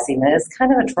characterizing it is,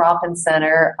 kind of a drop-in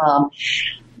center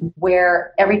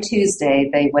where every Tuesday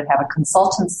they would have a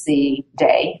consultancy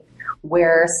day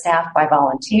where, staffed by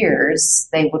volunteers,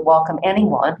 they would welcome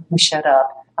anyone who showed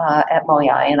up at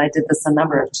Moyai, and I did this a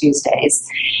number of Tuesdays,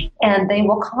 and they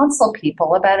will consult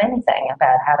people about anything,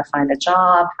 about how to find a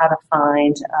job, how to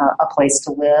find a place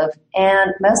to live,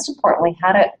 and most importantly,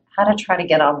 how to try to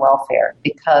get on welfare,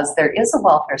 because there is a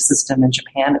welfare system in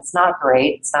Japan. It's not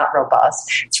great. It's not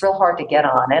robust. It's real hard to get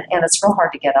on it, and it's real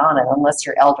hard to get on it unless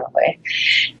you're elderly.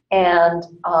 And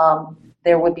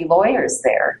there would be lawyers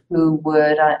there who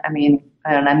would, I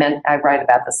write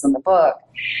about this in the book.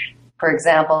 For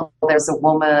example, there's a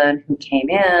woman who came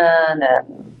in,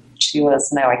 and she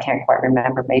was, I can't quite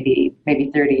remember, maybe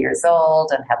 30 years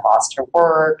old, and had lost her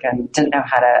work and didn't know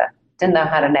how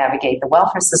to navigate the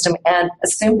welfare system, and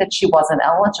assumed that she wasn't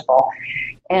eligible.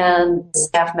 And the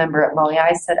staff member at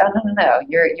Moyai said, "Oh, no,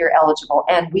 you're eligible,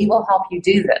 and we will help you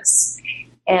do this."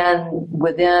 And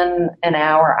within an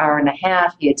hour and a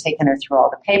half, he had taken her through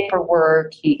all the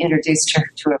paperwork. He introduced her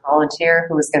to a volunteer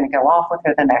who was going to go off with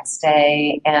her the next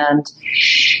day, and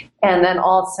then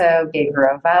also gave her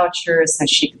a voucher so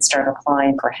she could start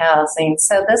applying for housing.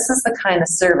 So this is the kind of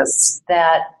service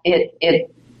that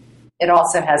it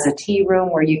also has a tea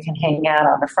room where you can hang out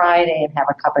on a Friday and have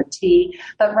a cup of tea.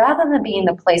 But rather than being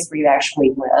the place where you actually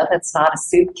live, it's not a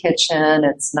soup kitchen,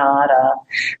 it's not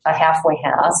a halfway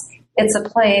house. It's a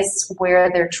place where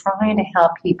they're trying to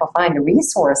help people find the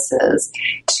resources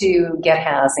to get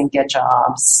housing, get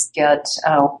jobs, get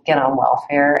on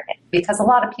welfare. Because a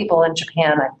lot of people in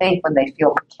Japan, I think, when they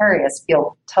feel precarious,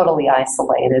 feel totally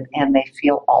isolated and they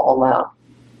feel all alone.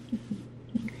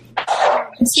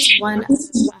 This is one,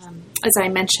 as I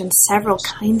mentioned, several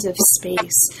kinds of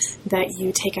space that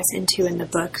you take us into in the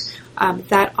book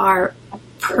that are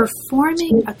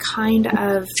performing a kind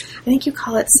of, I think you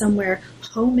call it somewhere,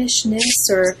 homishness,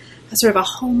 or a sort of a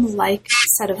home-like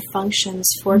set of functions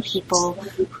for people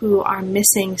who are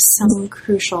missing some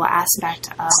crucial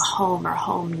aspect of home or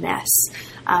homeness,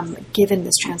 given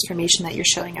this transformation that you're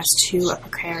showing us to a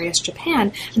precarious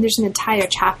Japan. And there's an entire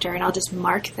chapter, and I'll just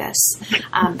mark this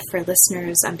for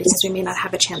listeners because we may not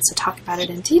have a chance to talk about it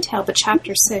in detail, but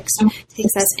Chapter 6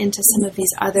 takes us into some of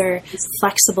these other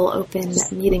flexible open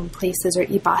meeting places, or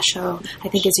ibasho, I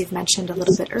think as you've mentioned a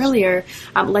little bit earlier,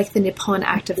 like the Nippon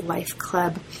Active Life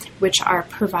Club, which are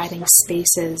providing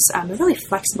spaces, really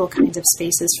flexible kinds of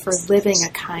spaces for living a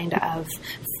kind of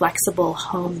flexible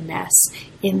homeness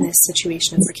in this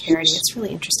situation of precarity. It's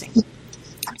really interesting.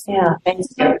 Yeah, thank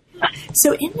you.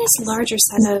 So in this larger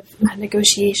set of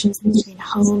negotiations between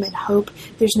home and hope,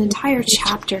 there's an entire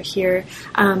chapter here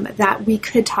that we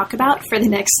could talk about for the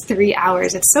next 3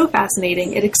 hours. It's so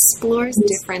fascinating. It explores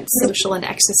different social and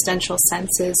existential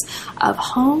senses of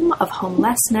home, of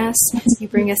homelessness. You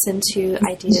bring us into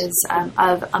ideas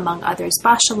of, among others,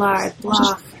 Bachelard,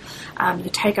 Bloch, You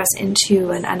take us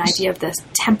into an idea of the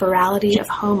temporality of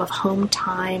home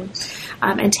time,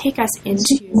 and take us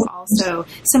into also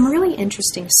some really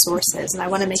interesting sources. And I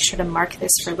want to make sure to mark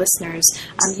this for listeners.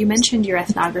 You mentioned your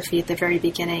ethnography at the very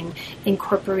beginning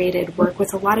incorporated work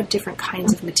with a lot of different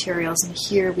kinds of materials. And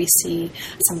here we see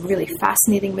some really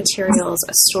fascinating materials,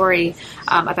 a story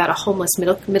about a homeless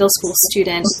middle school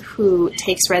student who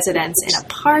takes residence in a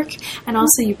park, and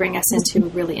also you bring us into a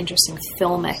really interesting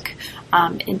filmic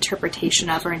interpretation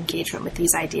of or engagement with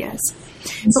these ideas.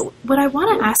 But what I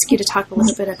want to ask you to talk a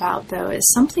little bit about, though, is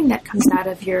something that comes out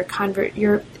of your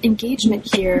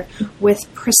engagement here with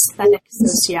prosthetic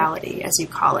sociality, as you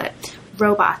call it.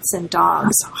 Robots and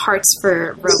dogs, hearts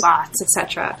for robots,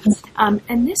 etc.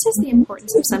 And this is the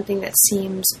importance of something that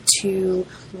seems to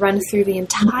run through the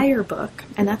entire book,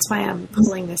 and that's why I'm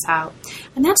pulling this out.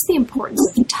 And that's the importance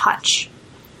of touch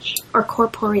or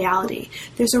corporeality.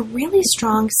 There's a really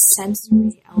strong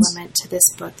sensory element to this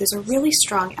book. There's a really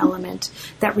strong element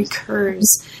that recurs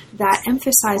that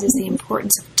emphasizes the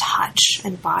importance of touch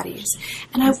and bodies.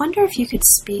 And I wonder if you could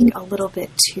speak a little bit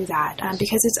to that,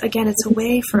 because it's a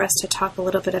way for us to talk a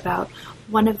little bit about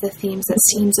one of the themes that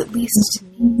seems, at least to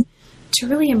me, to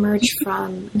really emerge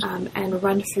from and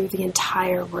run through the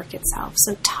entire work itself.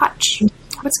 So touch.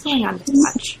 What's going on with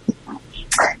touch?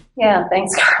 Yeah,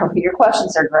 thanks, Carl. Your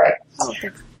questions are great.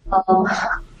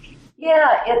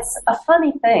 Yeah, it's a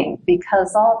funny thing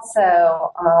because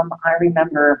also I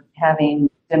remember having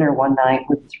dinner one night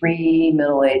with 3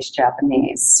 middle-aged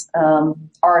Japanese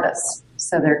artists.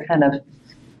 So they're kind of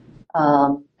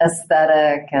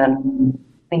aesthetic and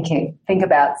think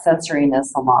about sensoriness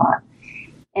a lot.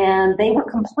 And they were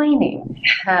complaining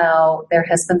how there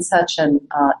has been such an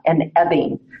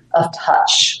ebbing of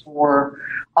touch or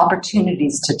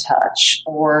opportunities to touch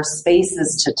or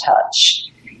spaces to touch,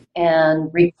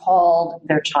 and recalled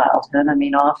their childhood. I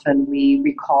mean, often we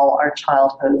recall our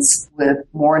childhoods with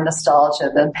more nostalgia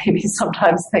than maybe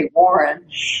sometimes they warrant.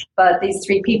 But these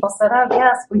 3 people said, oh,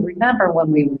 yes, we remember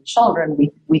when we were children,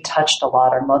 we touched a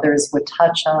lot. Our mothers would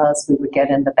touch us. We would get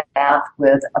in the bath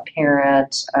with a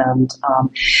parent.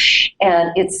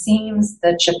 And it seems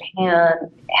that Japan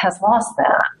has lost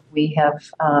that. We have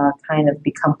kind of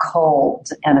become cold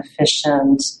and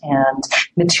efficient and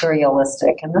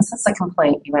materialistic. And this is a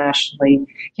complaint you actually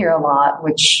hear a lot,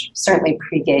 which certainly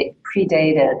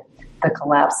predated the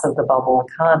collapse of the bubble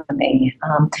economy.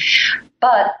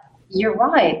 But you're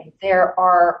right. There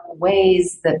are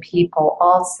ways that people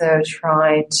also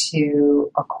try to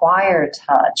acquire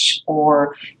touch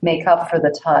or make up for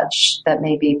the touch that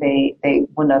maybe they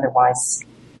wouldn't otherwise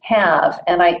have.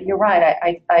 And you're right.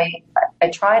 I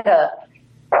try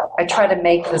to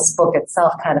make this book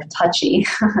itself kind of touchy,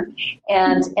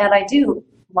 and I do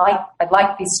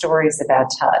like these stories about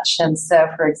touch. And so,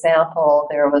 for example,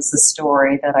 there was a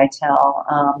story that I tell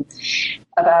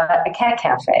about a cat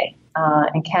cafe.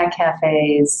 And cat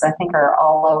cafes, I think, are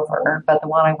all over, but the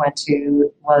one I went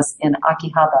to was in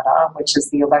Akihabara, which is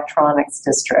the electronics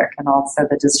district, and also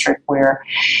the district where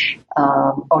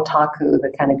otaku,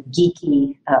 the kind of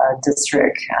geeky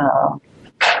district,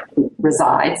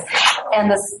 resides.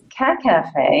 And this cat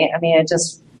cafe, I mean, it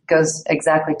just goes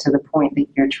exactly to the point that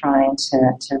you're trying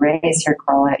to raise here,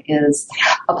 Carla, is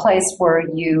a place where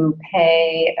you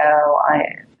pay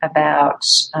about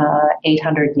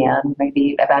 800 yen,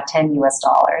 maybe about $10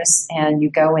 US, and you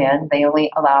go in. They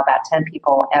only allow about 10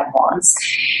 people at once.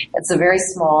 It's a very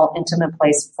small, intimate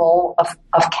place full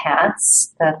of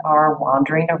cats that are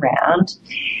wandering around,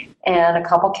 and a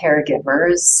couple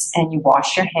caregivers, and you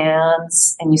wash your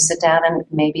hands, and you sit down and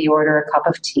maybe order a cup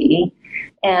of tea,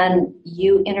 and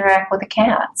you interact with the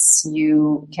cats.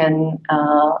 You can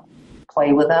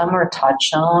play with them or touch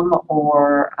them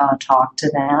or talk to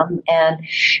them, and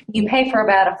you pay for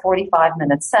about a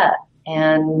 45-minute set.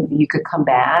 And you could come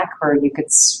back, or you could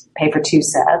pay for 2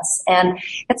 sets. And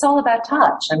it's all about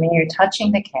touch. I mean, you're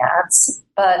touching the cats,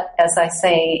 but as I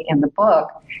say in the book,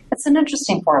 it's an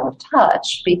interesting form of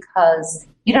touch because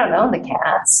you don't own the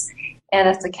cats. And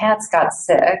if the cats got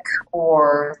sick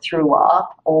or threw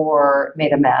up or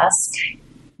made a mess,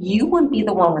 you wouldn't be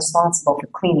the one responsible for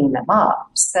cleaning them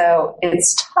up. So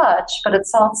it's touch, but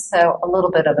it's also a little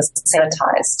bit of a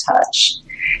sanitized touch,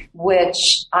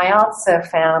 which I also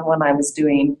found when I was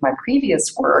doing my previous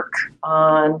work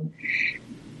on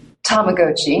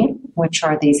Tamagotchi, which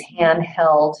are these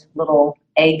handheld little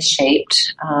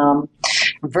egg-shaped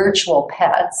virtual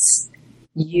pets.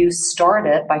 You start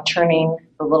it by turning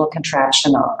the little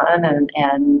contraption on,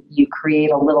 and you create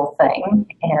a little thing,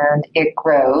 and it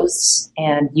grows,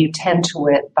 and you tend to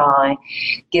it by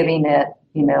giving it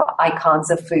icons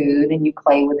of food, and you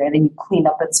play with it and you clean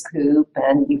up its poop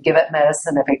and you give it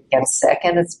medicine if it gets sick,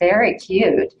 and it's very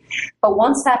cute. But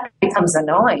once that becomes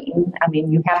annoying, I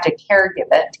mean, you have to caregive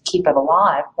it to keep it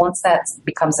alive. Once that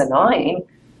becomes annoying,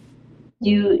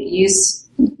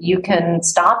 you can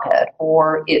stop it,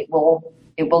 or it will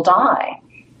die.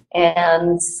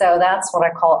 And so that's what I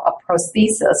call a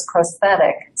prosthesis,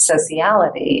 prosthetic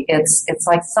sociality. It's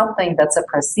like something that's a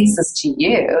prosthesis to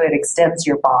you. It extends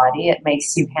your body. It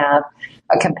makes you have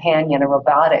a companion, a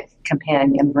robotic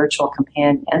companion, virtual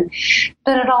companion.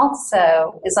 But it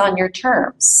also is on your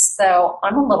terms. So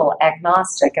I'm a little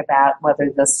agnostic about whether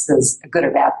this is a good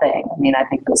or bad thing. I mean, I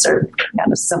think those are kind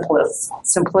of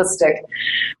simplistic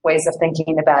ways of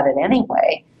thinking about it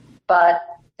anyway. But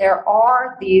there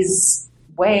are these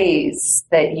ways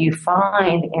that you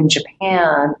find in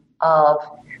Japan of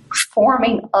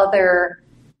forming other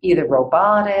either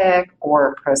robotic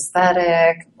or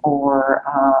prosthetic or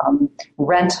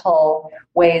rental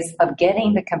ways of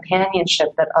getting the companionship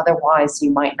that otherwise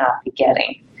you might not be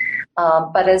getting.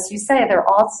 But as you say, there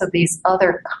are also these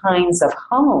other kinds of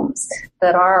homes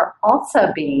that are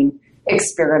also being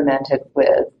experimented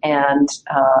with and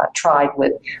tried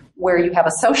with, where you have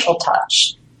a social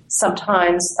touch,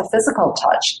 sometimes a physical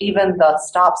touch. Even the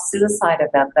Stop Suicide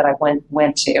event that I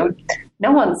went to,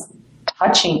 no one's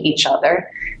touching each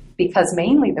other, because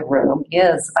mainly the room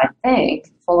is, I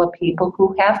think, full of people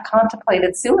who have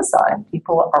contemplated suicide.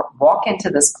 People walk into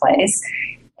this place,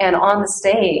 and on the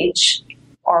stage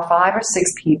are 5 or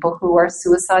 6 people who are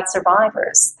suicide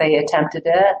survivors. They attempted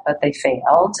it, but they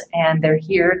failed, and they're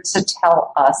here to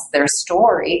tell us their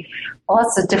story. Well,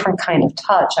 it's a different kind of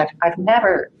touch. I've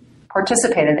never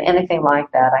participated in anything like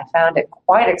that. I found it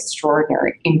quite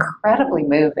extraordinary, incredibly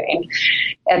moving.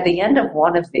 At the end of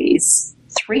one of these,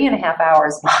 3.5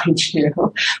 hours, mind you,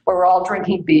 where we're all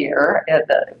drinking beer.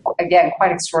 Again,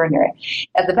 quite extraordinary.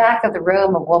 At the back of the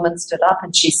room, a woman stood up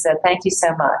and she said, "Thank you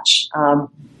so much,"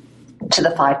 to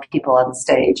the 5 people on the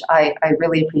stage. I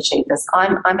really appreciate this.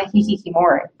 I'm a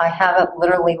hikikomori. I haven't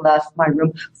literally left my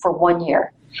room for 1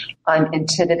 year. I'm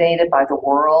intimidated by the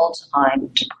world. I'm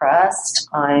depressed.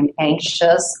 I'm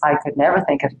anxious. I could never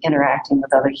think of interacting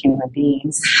with other human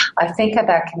beings. I think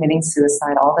about committing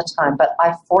suicide all the time, but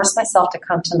I forced myself to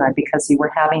come tonight because you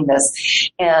were having this.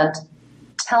 And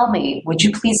tell me, would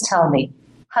you please tell me,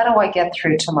 how do I get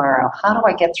through tomorrow? How do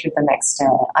I get through the next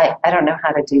day? I don't know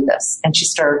how to do this. And she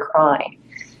started crying.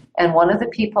 And one of the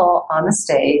people on the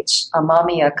stage,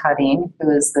 Amamiya Karin,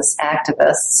 who is this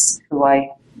activist who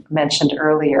I mentioned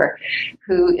earlier,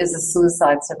 who is a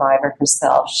suicide survivor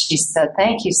herself, she said,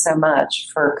 "Thank you so much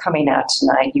for coming out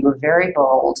tonight. You were very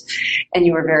bold and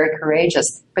you were very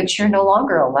courageous, but you're no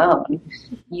longer alone.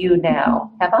 You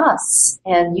now have us,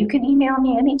 and you can email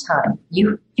me anytime.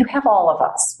 You have all of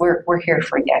us. We're here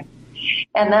for you."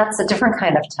 And that's a different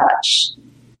kind of touch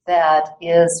that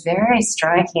is very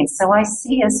striking. So I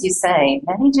see, as you say,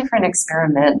 many different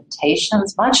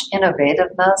experimentations, much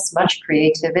innovativeness, much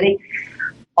creativity.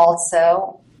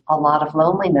 Also, a lot of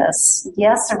loneliness.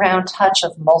 Yes, around touch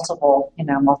of multiple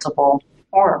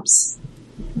forms.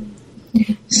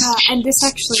 Yeah, and this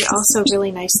actually also really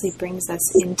nicely brings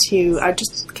us into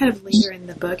just kind of later in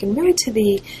the book and really to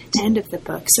the end of the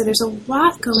book. So there's a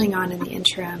lot going on in the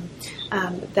interim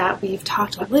that we've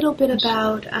talked a little bit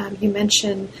about. You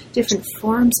mentioned different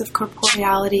forms of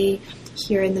corporeality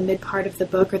here in the mid part of the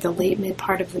book, or the late mid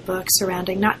part of the book,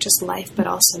 surrounding not just life but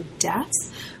also death.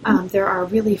 There are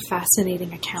really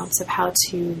fascinating accounts of how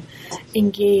to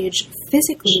engage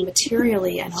physically,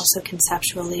 materially, and also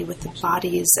conceptually with the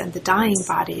bodies and the dying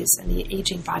bodies and the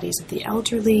aging bodies of the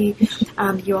elderly.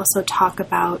 You also talk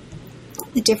about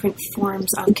the different forms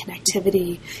of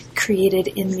connectivity created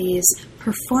in these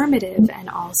performative and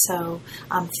also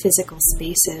physical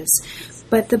spaces.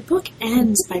 But the book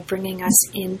ends by bringing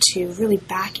us really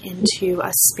back into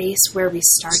a space where we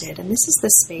started. And this is the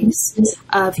space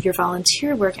of your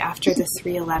volunteer work after the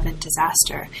 3/11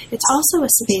 disaster. It's also a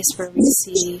space where we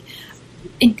see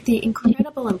the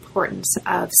incredible importance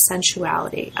of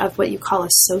sensuality, of what you call a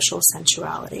social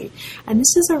sensuality. And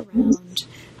this is around,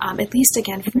 at least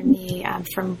again for me,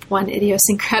 from one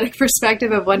idiosyncratic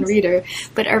perspective of one reader,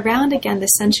 but around, again, the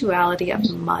sensuality of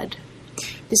mud.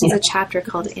 This is a chapter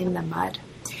called In the Mud.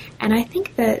 And I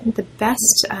think that the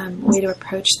best way to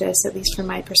approach this, at least from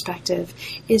my perspective,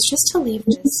 is just to leave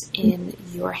this in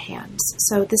your hands.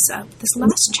 So this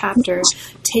last chapter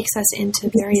takes us into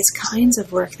various kinds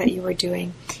of work that you were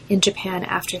doing in Japan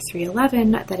after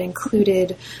 3/11 that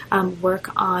included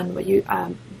work on what you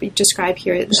describe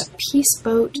here, the peace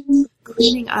boat,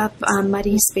 cleaning up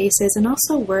muddy spaces, and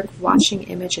also work washing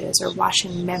images or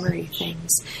washing memory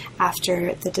things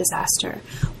after the disaster.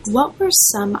 What were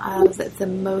some of the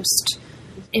most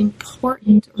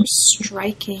important or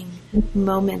striking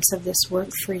moments of this work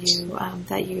for you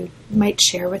that you might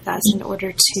share with us in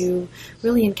order to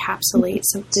really encapsulate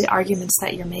some of the arguments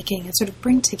that you're making and sort of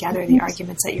bring together the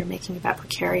arguments that you're making about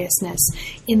precariousness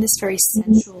in this very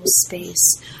central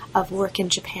space of work in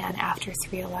Japan after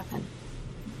 3/11?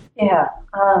 Yeah,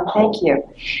 thank you.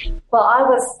 Well, I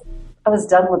was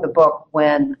done with the book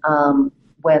when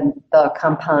the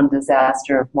compound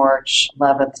disaster of March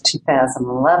 11th,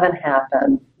 2011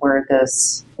 happened, where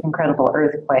this incredible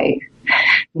earthquake,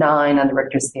 9 on the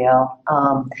Richter scale,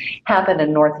 happened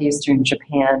in northeastern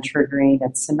Japan, triggering a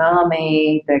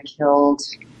tsunami that killed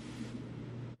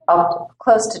up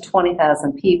close to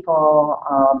 20,000 people,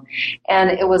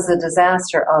 and it was a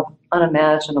disaster of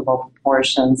unimaginable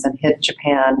proportions and hit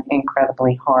Japan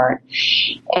incredibly hard.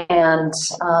 And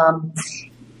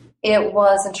it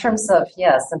was, in terms of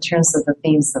the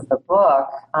themes of the book,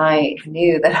 I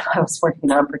knew that I was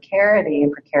working on precarity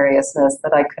and precariousness,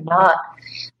 that I could not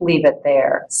leave it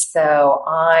there. So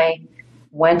I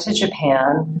went to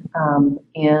Japan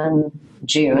in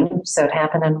June, so it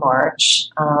happened in March,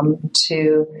 and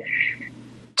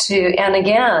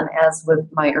again, as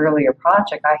with my earlier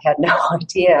project, I had no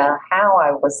idea how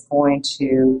I was going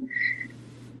to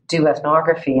do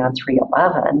ethnography on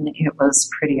 3/11. It was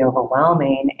pretty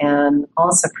overwhelming and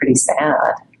also pretty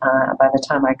sad. By the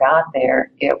time I got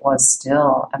there, it was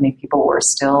still, people were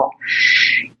still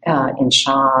in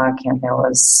shock, and there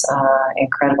was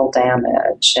incredible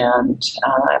damage, and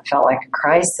it felt like a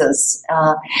crisis.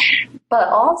 But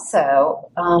also,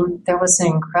 there was an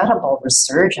incredible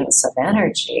resurgence of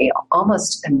energy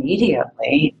almost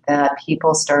immediately that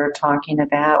people started talking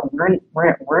about, we're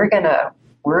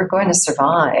going to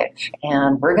survive,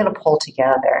 and we're going to pull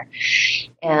together.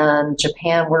 And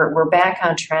Japan, we're back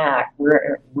on track.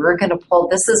 We're going to pull.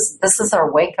 This is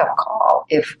our wake up call.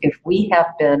 If we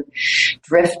have been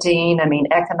drifting,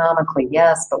 economically,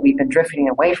 yes, but we've been drifting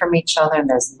away from each other, and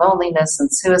there's loneliness and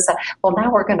suicide. Well,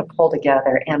 now we're going to pull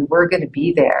together, and we're going to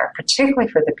be there, particularly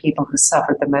for the people who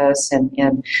suffered the most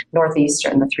in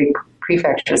northeastern, the 3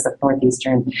 prefectures of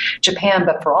northeastern Japan,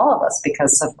 but for all of us,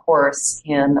 because of course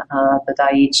in the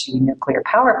Daiichi nuclear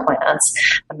power plants,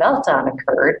 a meltdown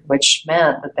occurred, which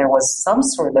meant that there was some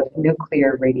sort of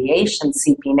nuclear radiation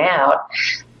seeping out,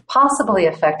 possibly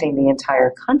affecting the entire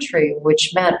country,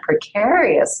 which meant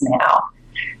precariousness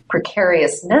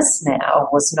now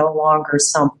was no longer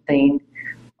something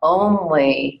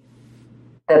only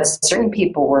that certain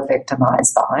people were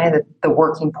victimized by, the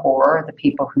working poor, the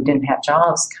people who didn't have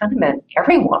jobs, kind of meant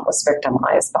everyone was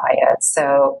victimized by it.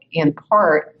 So in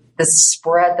part, this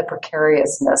spread the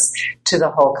precariousness to the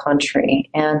whole country.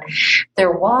 And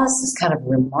there was this kind of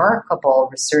remarkable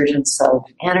resurgence of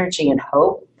energy and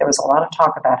hope. There was a lot of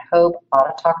talk about hope, a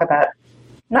lot of talk about,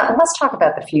 let's talk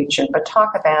about the future, but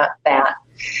talk about that.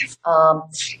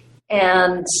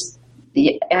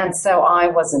 And so I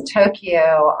was in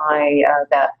Tokyo.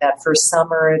 That first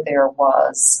summer there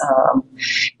was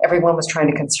everyone was trying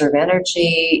to conserve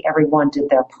energy. Everyone did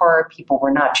their part. People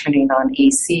were not turning on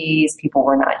ACs. People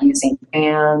were not using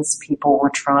fans. People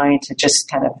were trying to just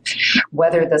kind of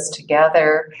weather this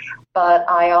together. But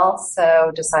I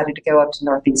also decided to go up to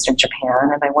northeastern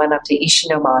Japan, and I went up to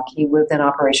Ishinomaki with an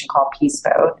operation called Peace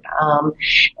Boat.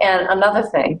 And another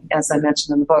thing, as I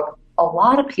mentioned in the book, a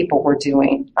lot of people were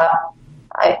doing. A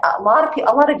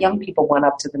lot of young people went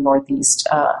up to the Northeast.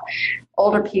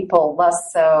 Older people less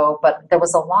so, but there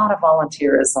was a lot of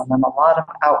volunteerism and a lot of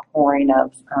outpouring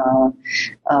of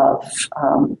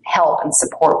help and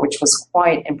support, which was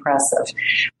quite impressive.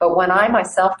 But when I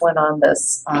myself went on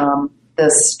this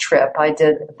trip, I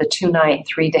did the 2-night,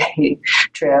 3-day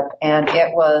trip, and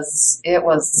it was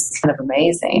kind of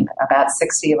amazing. About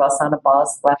 60 of us on a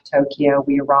bus left Tokyo.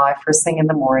 We arrived first thing in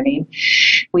the morning.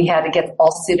 We had to get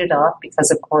all suited up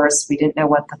because, of course, we didn't know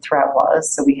what the threat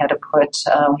was. So we had to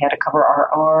cover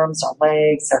our arms, our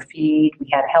legs, our feet. We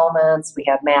had helmets. We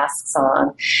had masks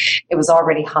on. It was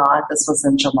already hot. This was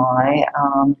in July.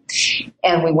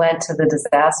 And we went to the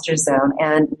disaster zone,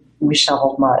 and we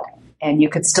shoveled mud. And you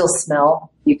could still smell.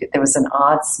 There was an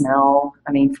odd smell.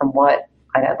 From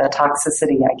the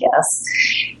toxicity, I guess.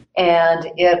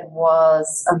 And it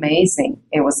was amazing.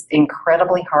 It was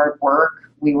incredibly hard work.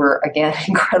 We were, again,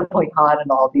 incredibly hot in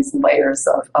all these layers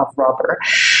of rubber.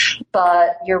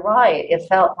 But you're right. It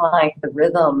felt like the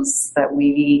rhythms that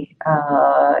we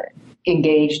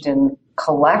engaged in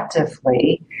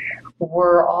collectively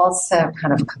were also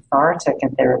kind of cathartic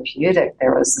and therapeutic.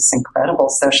 There was this incredible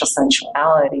social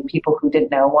sensuality. People who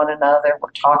didn't know one another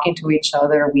were talking to each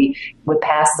other. We would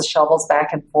pass the shovels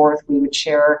back and forth. We would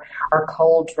share our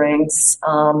cold drinks.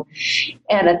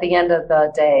 And at the end of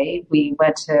the day, we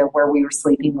went to where we were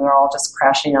sleeping. We were all just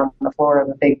crashing on the floor of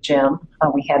a big gym.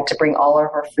 We had to bring all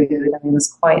of our food. I mean, it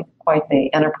was quite the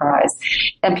enterprise.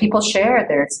 And people shared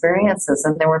their experiences.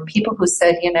 And there were people who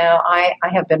said, I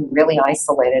have been really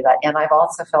isolated. And I've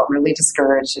also felt really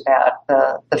discouraged about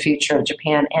the future of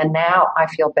Japan. And now I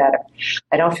feel better.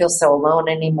 I don't feel so alone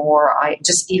anymore.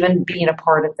 Just even being a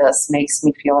part of this makes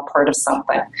me feel a part of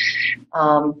something,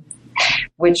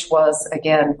 which was,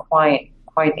 again, quite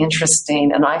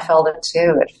interesting. And I felt it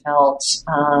too. It felt,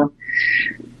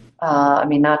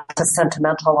 not to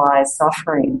sentimentalize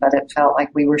suffering, but it felt like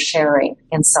we were sharing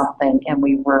in something, and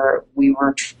we were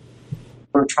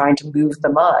trying to move the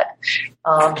mud.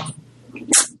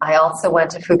 I also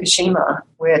went to Fukushima,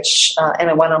 and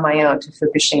I went on my own to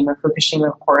Fukushima. Fukushima,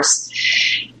 of course,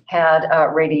 had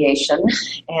radiation,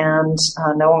 and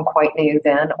no one quite knew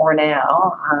then or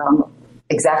now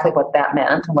exactly what that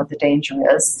meant and what the danger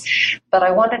is. But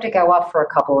I wanted to go up for a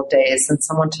couple of days, and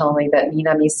someone told me that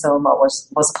Minamisoma was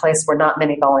a place where not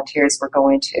many volunteers were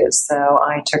going to. So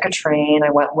I took a train.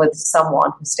 I went with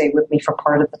someone who stayed with me for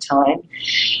part of the time.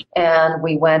 And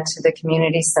we went to the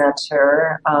community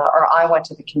center, or I went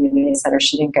to the community center.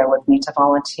 She didn't go with me to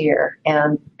volunteer.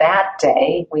 And that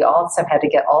day, we also had to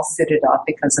get all suited up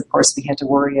because, of course, we had to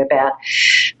worry about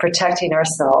protecting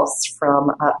ourselves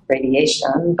from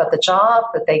radiation. But the job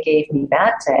that they gave me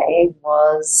that day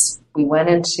was, we went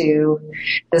into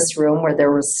this room where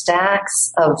there were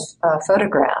stacks of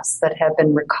photographs that had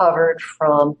been recovered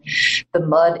from the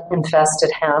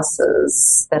mud-infested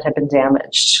houses that had been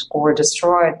damaged or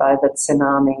destroyed by the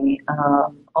tsunami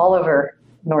all over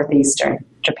northeastern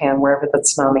Japan, wherever the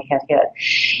tsunami had hit.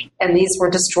 And these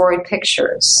were destroyed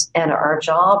pictures, and our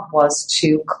job was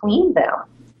to clean them.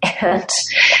 And,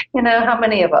 how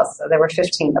many of us? So there were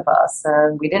 15 of us,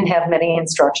 and we didn't have many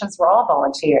instructions. We're all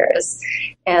volunteers.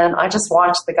 And I just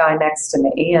watched the guy next to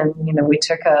me, and, we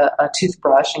took a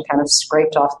toothbrush and kind of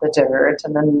scraped off the dirt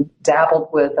and then dabbled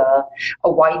with a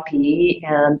wipey.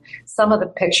 And some of the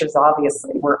pictures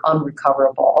obviously were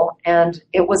unrecoverable, and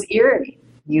it was eerie.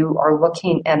 You are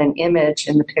looking at an image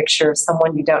in the picture of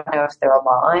someone you don't know if they're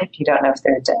alive, you don't know if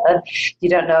they're dead, you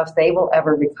don't know if they will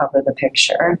ever recover the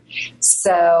picture.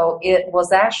 So it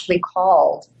was actually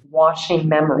called Washing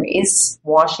Memories,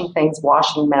 washing things,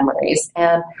 washing memories.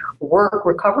 And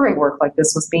recovery work like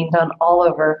this was being done all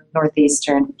over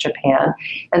northeastern Japan.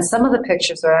 And some of the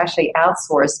pictures are actually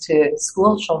outsourced to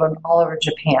school children all over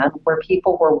Japan, where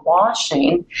people were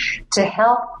washing to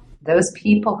help those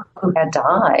people who had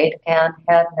died and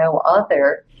had no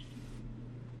other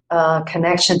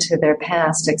connection to their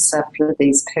past except for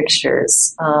these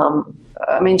pictures.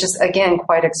 Just again,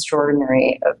 quite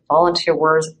extraordinary. Volunteer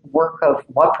work of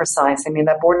what precise?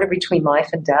 That border between life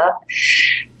and death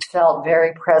felt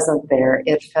very present there.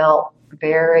 It felt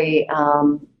very,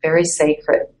 very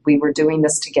sacred. We were doing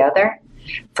this together.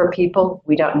 For people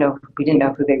we didn't know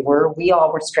who they were. We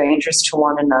all were strangers to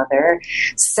one another.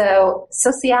 So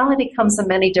sociality comes in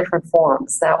many different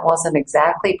forms. That wasn't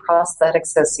exactly prosthetic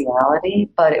sociality,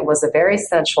 but it was a very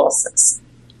sensual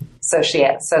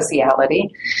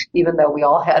sociality, even though we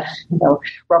all had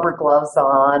rubber gloves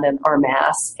on and our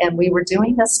masks. And we were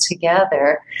doing this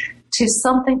together to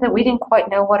something that we didn't quite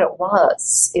know what it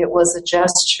was. It was a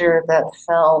gesture that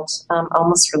felt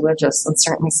almost religious and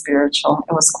certainly spiritual.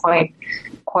 It was quite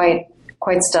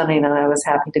stunning, and I was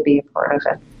happy to be a part of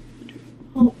it.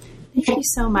 Well, thank you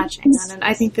so much, Anne. And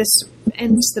I think this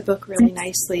ends the book really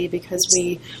nicely because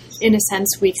we, in a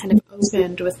sense, we kind of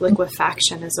opened with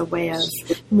liquefaction as a way of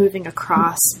moving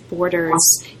across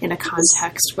borders in a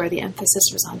context where the emphasis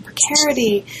was on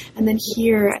precarity. And then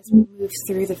here, as we move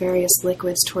through the various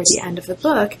liquids toward the end of the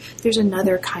book, there's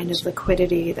another kind of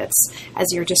liquidity that's,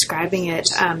 as you're describing it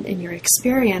in your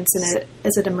experience, and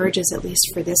as it emerges, at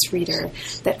least for this reader,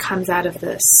 that comes out of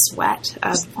the sweat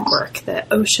of work, the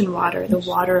ocean water, the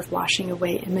water of washing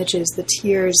away images, the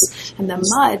tears and the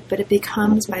mud, but it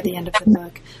becomes, by the end of the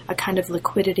book, a kind of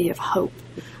liquidity of hope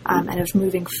and of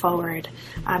moving forward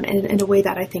in a way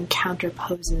that I think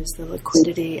counterposes the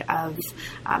liquidity of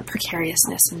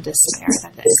precariousness and despair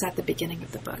that is at the beginning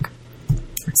of the book.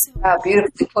 So,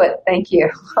 beautifully put. Thank you.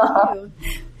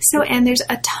 So, Anne, there's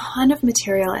a ton of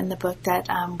material in the book that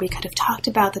we could have talked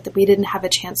about that we didn't have a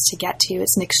chance to get to.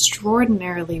 It's an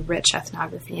extraordinarily rich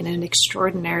ethnography and an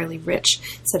extraordinarily rich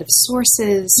set of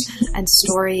sources and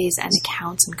stories and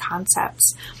accounts and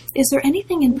concepts. Is there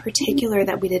anything in particular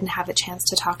that we didn't have a chance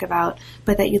to talk about,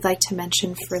 but that you'd like to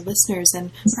mention for listeners,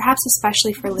 and perhaps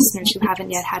especially for listeners who haven't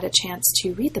yet had a chance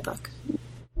to read the book?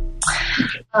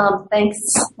 Thanks.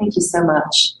 Thank you so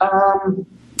much.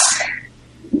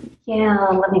 Yeah,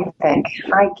 let me think.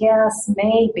 I guess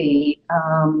maybe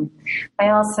I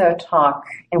also talk,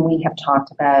 and we have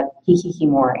talked about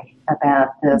hikikomori,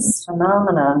 about this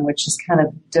phenomenon, which is kind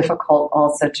of difficult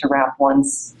also to wrap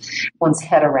one's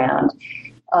head around,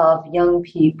 of young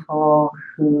people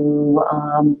who,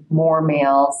 more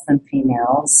males than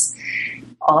females,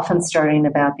 often starting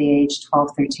about the age 12,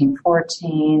 13,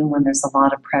 14, when there's a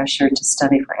lot of pressure to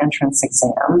study for entrance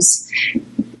exams,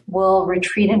 will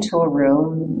retreat into a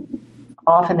room,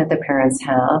 often at the parents'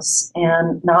 house,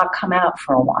 and not come out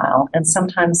for a while, and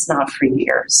sometimes not for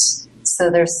years. So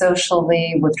they're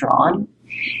socially withdrawn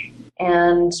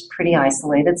and pretty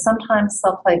isolated. Sometimes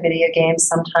they'll play video games,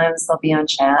 sometimes they'll be on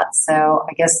chat, so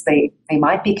I guess they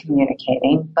might be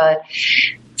communicating, but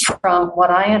from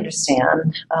what I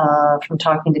understand, from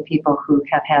talking to people who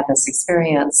have had this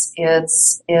experience,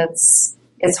 it's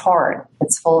hard.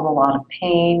 It's full of a lot of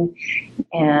pain,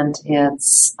 and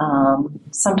it's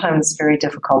sometimes very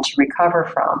difficult to recover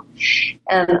from.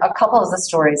 And a couple of the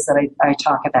stories that I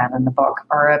talk about in the book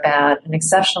are about an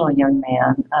exceptional young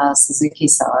man,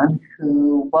 Suzuki-san,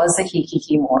 who was a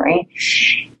hikikomori,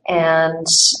 and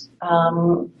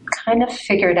kind of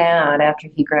figured out after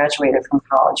he graduated from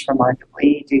college,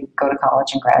 remarkably, to go to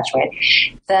college and graduate,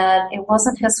 that it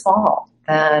wasn't his fault,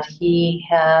 that he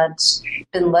had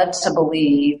been led to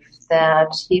believe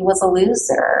that he was a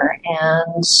loser,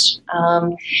 and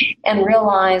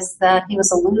realized that he was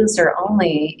a loser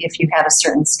only if you had a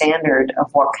certain standard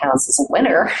of what counts as a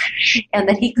winner, and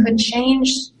that he could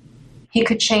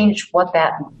change what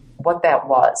that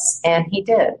was, and he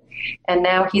did. And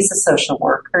now he's a social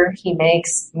worker. He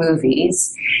makes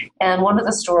movies, and one of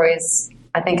the stories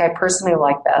I think I personally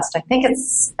like best, I think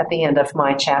it's at the end of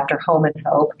my chapter, Home and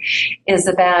Hope, is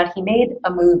about he made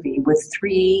a movie with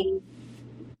 3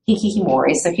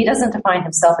 hikikomori. So he doesn't define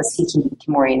himself as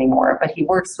hikikomori anymore, but he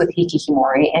works with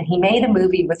hikikomori, and he made a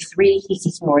movie with 3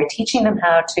 hikikomori, teaching them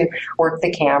how to work the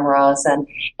cameras, and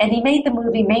he made the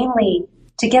movie mainly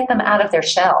to get them out of their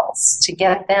shells, to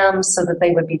get them so that they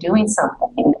would be doing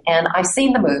something. And I've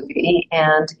seen the movie,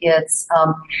 and it's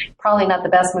probably not the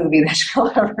best movie that you'll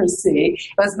ever see.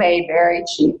 It was made very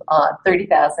cheap,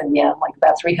 30,000 yen, like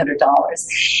about $300.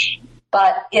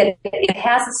 But it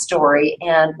has a story,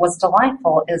 and what's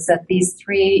delightful is that these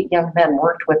 3 young men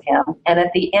worked with him, and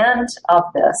at the end of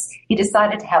this, he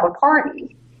decided to have a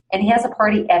party. And he has a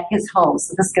party at his home.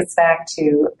 So this gets back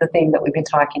to the thing that we've been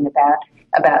talking about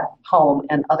home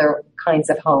and other kinds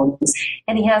of homes.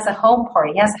 And he has a home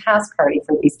party. He has a house party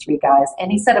for these 3 guys. And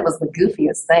he said it was the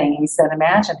goofiest thing. He said,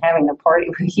 imagine having a party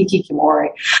with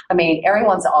hikikomori. I mean,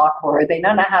 everyone's awkward. They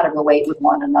don't know how to relate with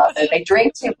one another. They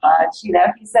drink too much. You know,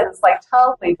 he said it's like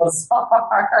totally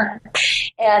bizarre.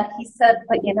 And he said,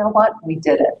 but you know what? We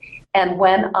did it. And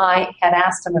when I had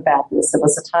asked him about this, it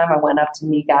was the time I went up to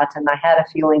Niigata, and I had a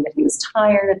feeling that he was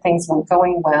tired, things weren't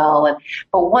going well.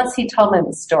 But once he told me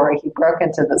the story, he broke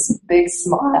into this big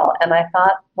smile. And I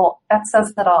thought, well, that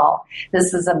says it all.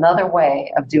 This is another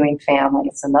way of doing family.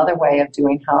 It's another way of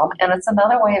doing home. And it's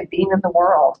another way of being in the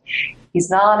world. He's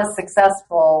not a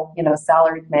successful,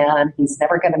 salaried man. He's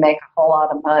never going to make a whole lot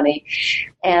of money.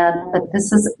 But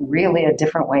this is really a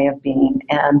different way of being.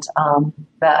 And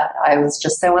that I was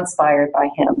just so inspired by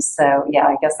him. So, yeah,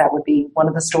 I guess that would be one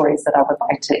of the stories that I would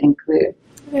like to include.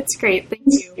 That's great. Thank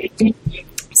you.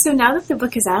 So now that the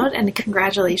book is out, and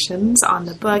congratulations on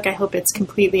the book, I hope it's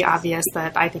completely obvious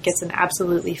that I think it's an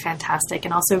absolutely fantastic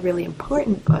and also really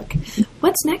important book.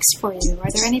 What's next for you? Are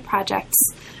there any projects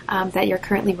that you're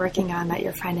currently working on that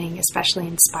you're finding especially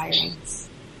inspiring?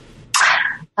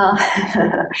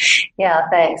 Yeah,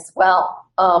 thanks. Well,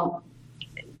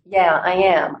 yeah, I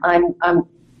am.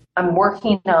 I'm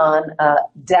working on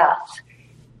death.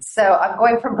 So I'm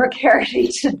going from precarity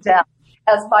to death.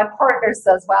 As my partner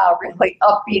says, wow, really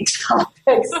upbeat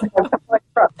topics.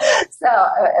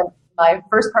 My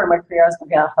first part of my career, I was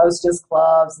working on hostess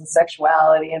clubs and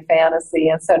sexuality and fantasy.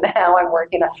 And so now I'm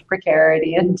working on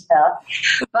precarity and death.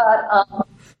 But,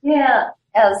 yeah,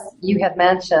 as you have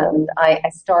mentioned, I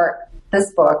start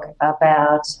this book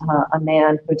about a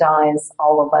man who dies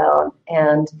all alone.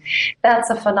 And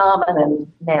that's a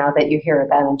phenomenon now that you hear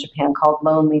about in Japan called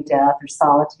lonely death or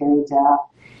solitary death.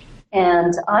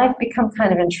 And I've become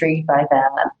kind of intrigued by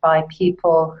that, by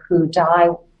people who die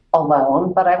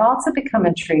alone, but I've also become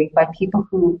intrigued by people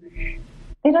who,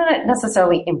 they don't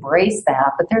necessarily embrace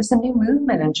that, but there's a new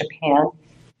movement in Japan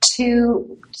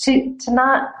to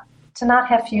not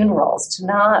have funerals, to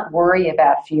not worry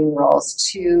about funerals,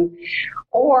 to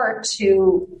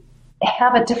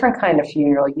have a different kind of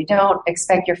funeral. You don't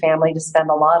expect your family to spend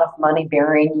a lot of money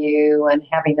burying you and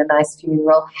having a nice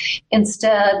funeral.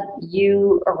 Instead,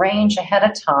 you arrange ahead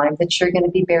of time that you're going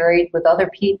to be buried with other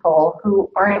people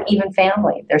who aren't even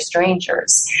family. They're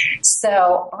strangers.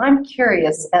 So I'm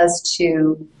curious as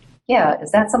to,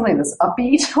 is that something that's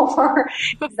upbeat, or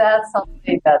is that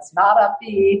something that's not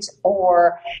upbeat?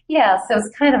 Or, so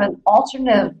it's kind of an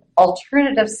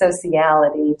alternative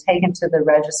sociality taken to the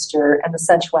register and the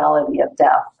sensuality of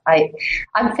death. I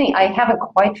haven't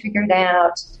quite figured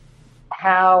out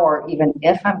how or even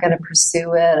if I'm going to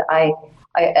pursue it. I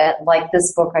like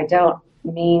this book, I don't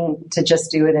mean to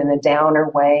just do it in a downer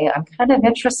way. I'm kind of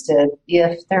interested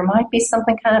if there might be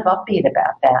something kind of upbeat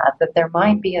about that there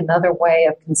might be another way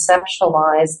of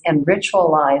conceptualized and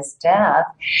ritualized death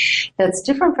that's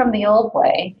different from the old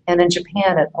way. And in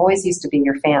Japan, it always used to be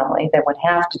your family that would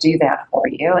have to do that for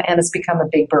you, and it's become a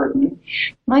big burden.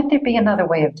 Might there be another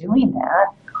way of doing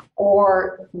that?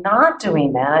 Or not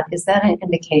doing that? Is that an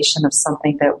indication of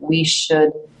something that we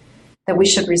should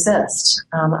resist?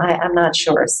 I'm not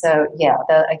sure. So,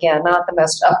 again, not the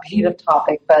most upbeat of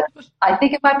topic, but I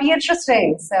think it might be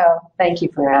interesting. So thank you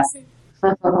for asking.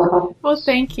 Well,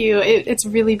 thank you. It's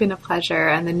really been a pleasure,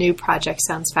 and the new project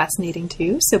sounds fascinating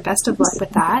too. So best of luck with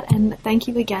that, and thank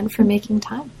you again for making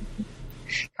time.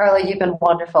 Carla, you've been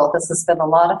wonderful. This has been a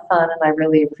lot of fun, and I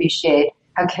really appreciate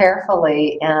how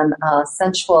carefully and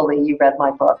sensually you read my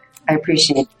book. I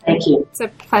appreciate it. Thank you. It's a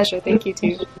pleasure. Thank you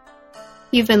too.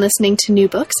 You've been listening to New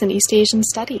Books in East Asian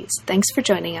Studies. Thanks for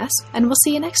joining us, and we'll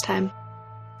see you next time.